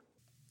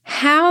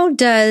 How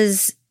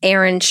does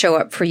Aaron show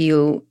up for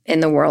you in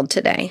the world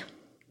today?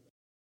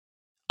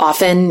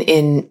 Often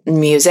in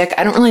music.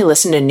 I don't really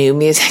listen to new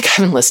music. I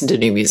haven't listened to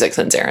new music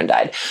since Aaron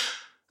died.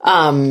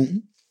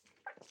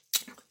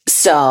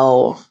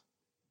 So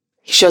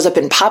he shows up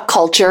in pop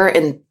culture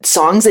and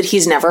songs that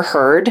he's never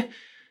heard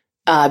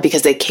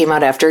because they came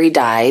out after he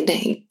died.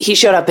 He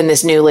showed up in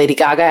this new Lady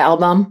Gaga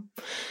album.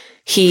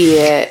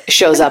 He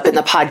shows up in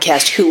the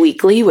podcast Who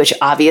Weekly, which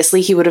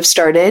obviously he would have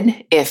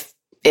started if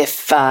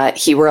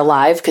he were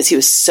alive, because he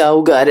was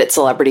so good at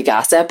celebrity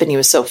gossip and he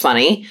was so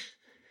funny.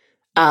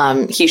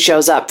 He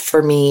shows up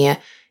for me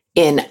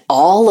in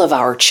all of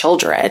our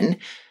children.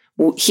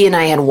 He and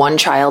I had one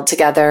child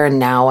together, and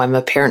now I'm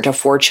a parent of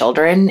 4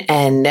 children,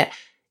 and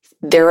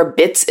there are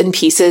bits and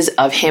pieces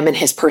of him and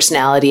his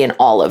personality in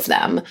all of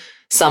them.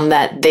 Some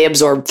that they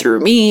absorb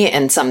through me,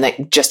 and some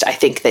that just, I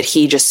think that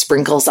he just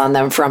sprinkles on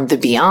them from the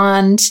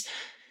beyond.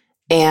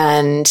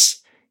 And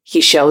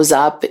he shows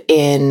up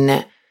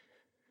in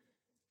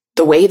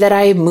the way that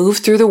I move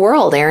through the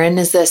world. Aaron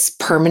is this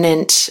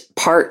permanent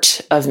part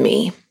of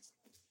me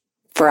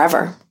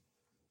forever.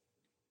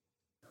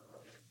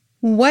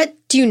 What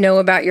do you know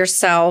about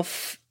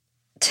yourself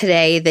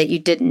today that you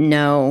didn't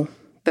know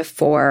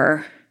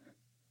before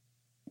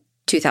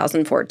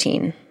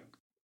 2014?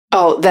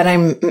 Oh, that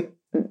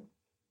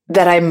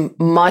I'm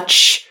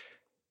much,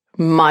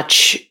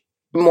 much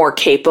more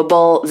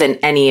capable than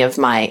any of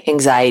my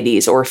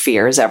anxieties or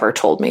fears ever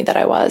told me that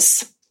I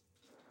was.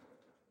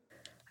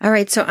 All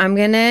right, so I'm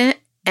going to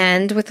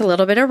end with a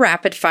little bit of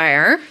rapid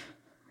fire.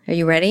 Are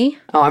you ready?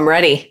 Oh, I'm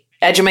ready.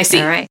 Edge of my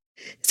seat. All right.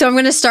 So I'm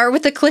going to start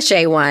with the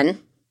cliche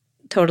one.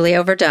 Totally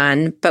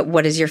overdone, but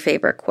what is your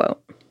favorite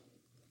quote?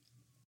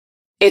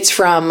 It's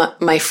from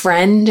my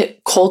friend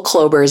Cole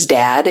Klober's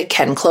dad,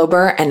 Ken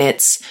Klober, and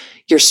it's,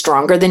 "You're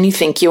stronger than you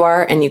think you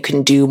are, and you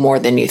can do more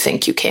than you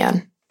think you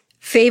can."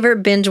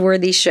 Favorite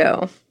binge-worthy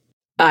show?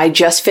 I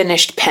just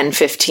finished Pen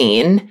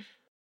 15,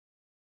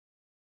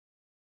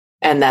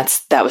 and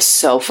that was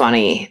so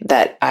funny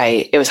that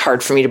it was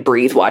hard for me to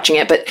breathe watching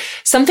it. But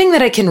something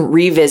that I can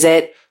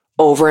revisit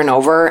over and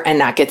over and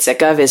not get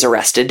sick of is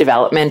Arrested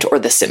Development or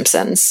The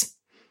Simpsons.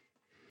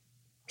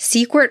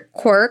 Secret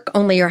quirk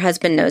only your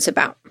husband knows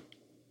about?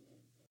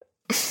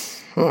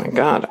 Oh my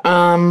God.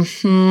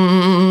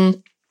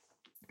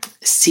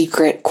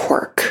 Secret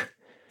quirk.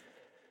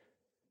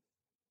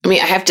 I mean,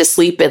 I have to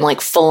sleep in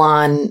like full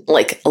on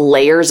like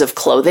layers of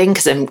clothing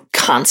because I'm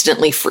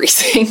constantly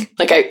freezing.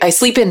 Like I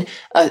sleep in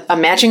a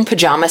matching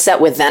pajama set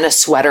with then a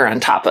sweater on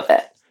top of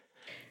it.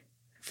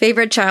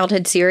 Favorite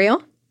childhood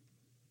cereal?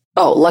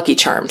 Oh, Lucky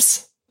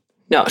Charms.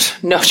 No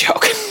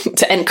joke.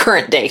 And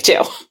current day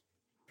too.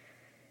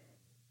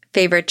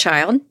 Favorite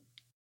child?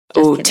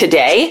 Oh,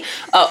 today?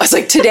 Oh, I was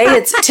like, today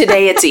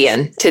it's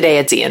Ian. Today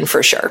it's Ian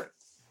for sure.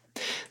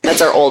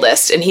 That's our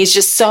oldest. And he's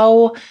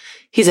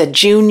a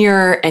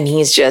junior, and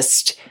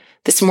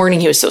this morning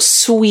he was so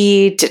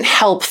sweet and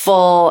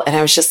helpful. And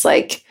I was just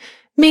like,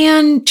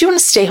 man, do you want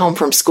to stay home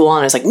from school?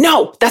 And I was like,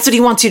 no, that's what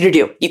he wants you to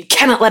do. You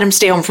cannot let him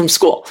stay home from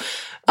school.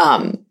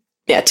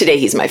 Yeah, today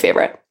he's my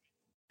favorite.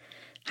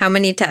 How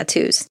many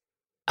tattoos?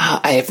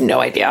 I have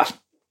no idea.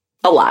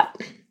 A lot.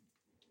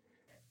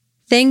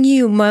 Thing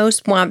you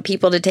most want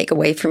people to take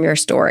away from your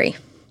story?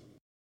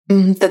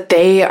 That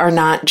they are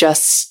not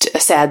just a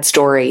sad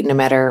story, no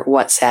matter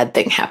what sad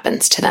thing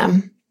happens to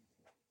them.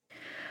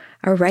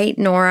 All right,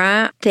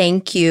 Nora,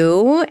 thank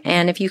you.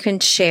 And if you can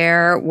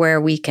share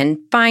where we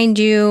can find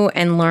you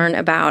and learn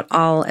about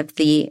all of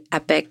the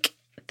epic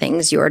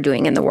things you are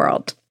doing in the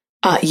world.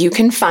 You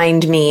can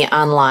find me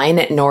online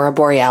at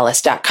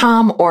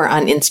noraborealis.com or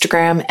on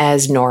Instagram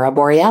as Nora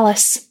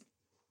Borealis.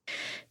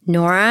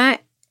 Nora,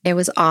 it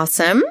was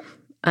awesome.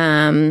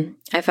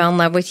 I fell in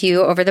love with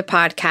you over the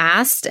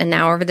podcast, and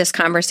now over this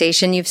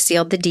conversation, you've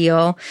sealed the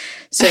deal.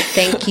 So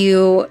thank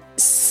you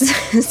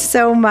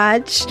so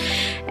much,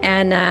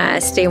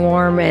 and stay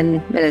warm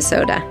in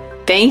Minnesota.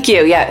 Thank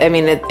you. Yeah, I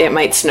mean, it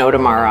might snow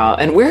tomorrow.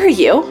 And where are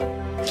you?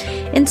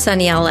 In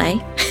sunny LA.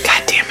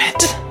 God damn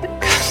it.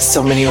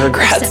 So many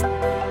regrets.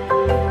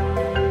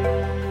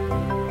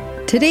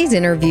 Today's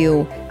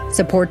interview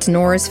supports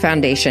Nora's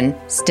foundation,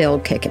 Still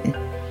Kickin'.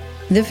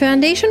 The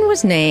foundation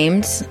was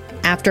named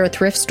after a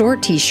thrift store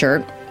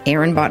t-shirt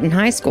Aaron bought in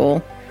high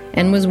school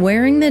and was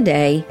wearing the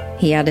day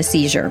he had a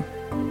seizure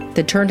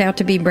that turned out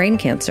to be brain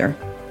cancer.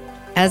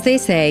 As they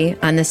say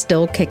on the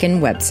Still Kickin'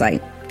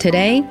 website,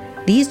 today,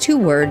 these two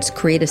words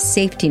create a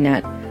safety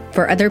net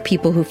for other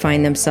people who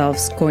find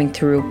themselves going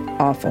through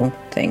awful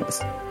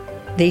things.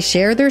 They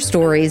share their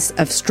stories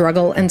of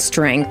struggle and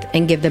strength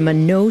and give them a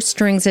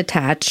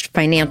no-strings-attached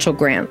financial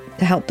grant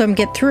to help them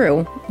get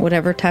through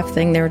whatever tough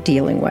thing they're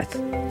dealing with.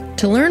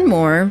 To learn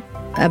more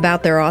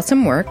about their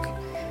awesome work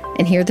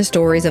and hear the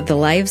stories of the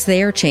lives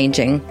they are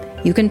changing,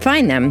 you can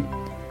find them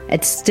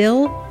at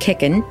Still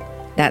Kickin',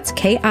 that's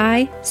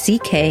KICKIN.co.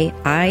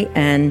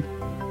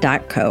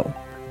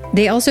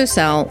 They also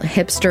sell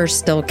hipster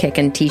Still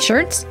Kickin'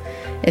 t-shirts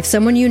if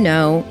someone you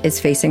know is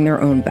facing their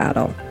own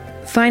battle.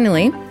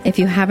 Finally, if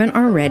you haven't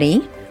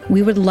already,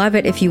 we would love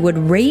it if you would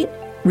rate,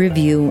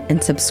 review,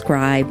 and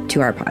subscribe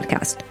to our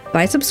podcast.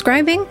 By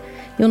subscribing,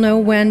 you'll know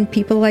when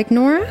people like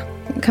Nora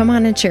come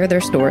on and share their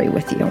story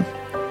with you.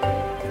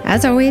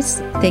 As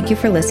always, thank you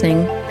for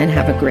listening and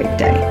have a great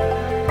day.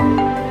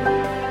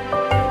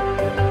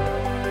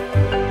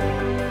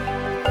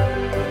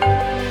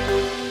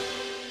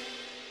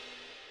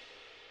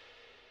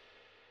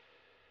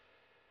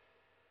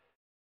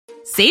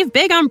 Save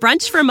big on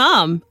brunch for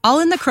mom, all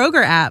in the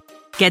Kroger app.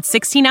 Get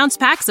 16-ounce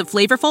packs of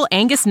flavorful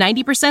Angus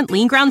 90%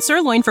 lean ground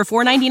sirloin for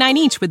 $4.99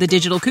 each with a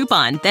digital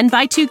coupon. Then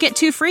buy 2, get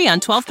 2 free on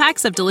 12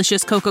 packs of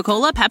delicious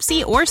Coca-Cola,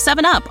 Pepsi, or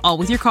 7-Up, all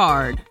with your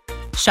card.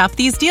 Shop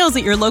these deals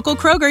at your local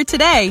Kroger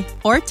today,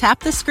 or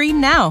tap the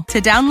screen now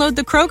to download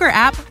the Kroger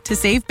app to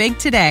save big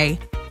today.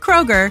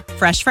 Kroger,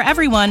 fresh for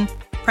everyone.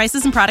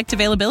 Prices and product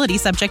availability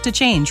subject to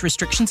change.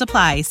 Restrictions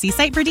apply. See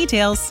site for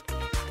details.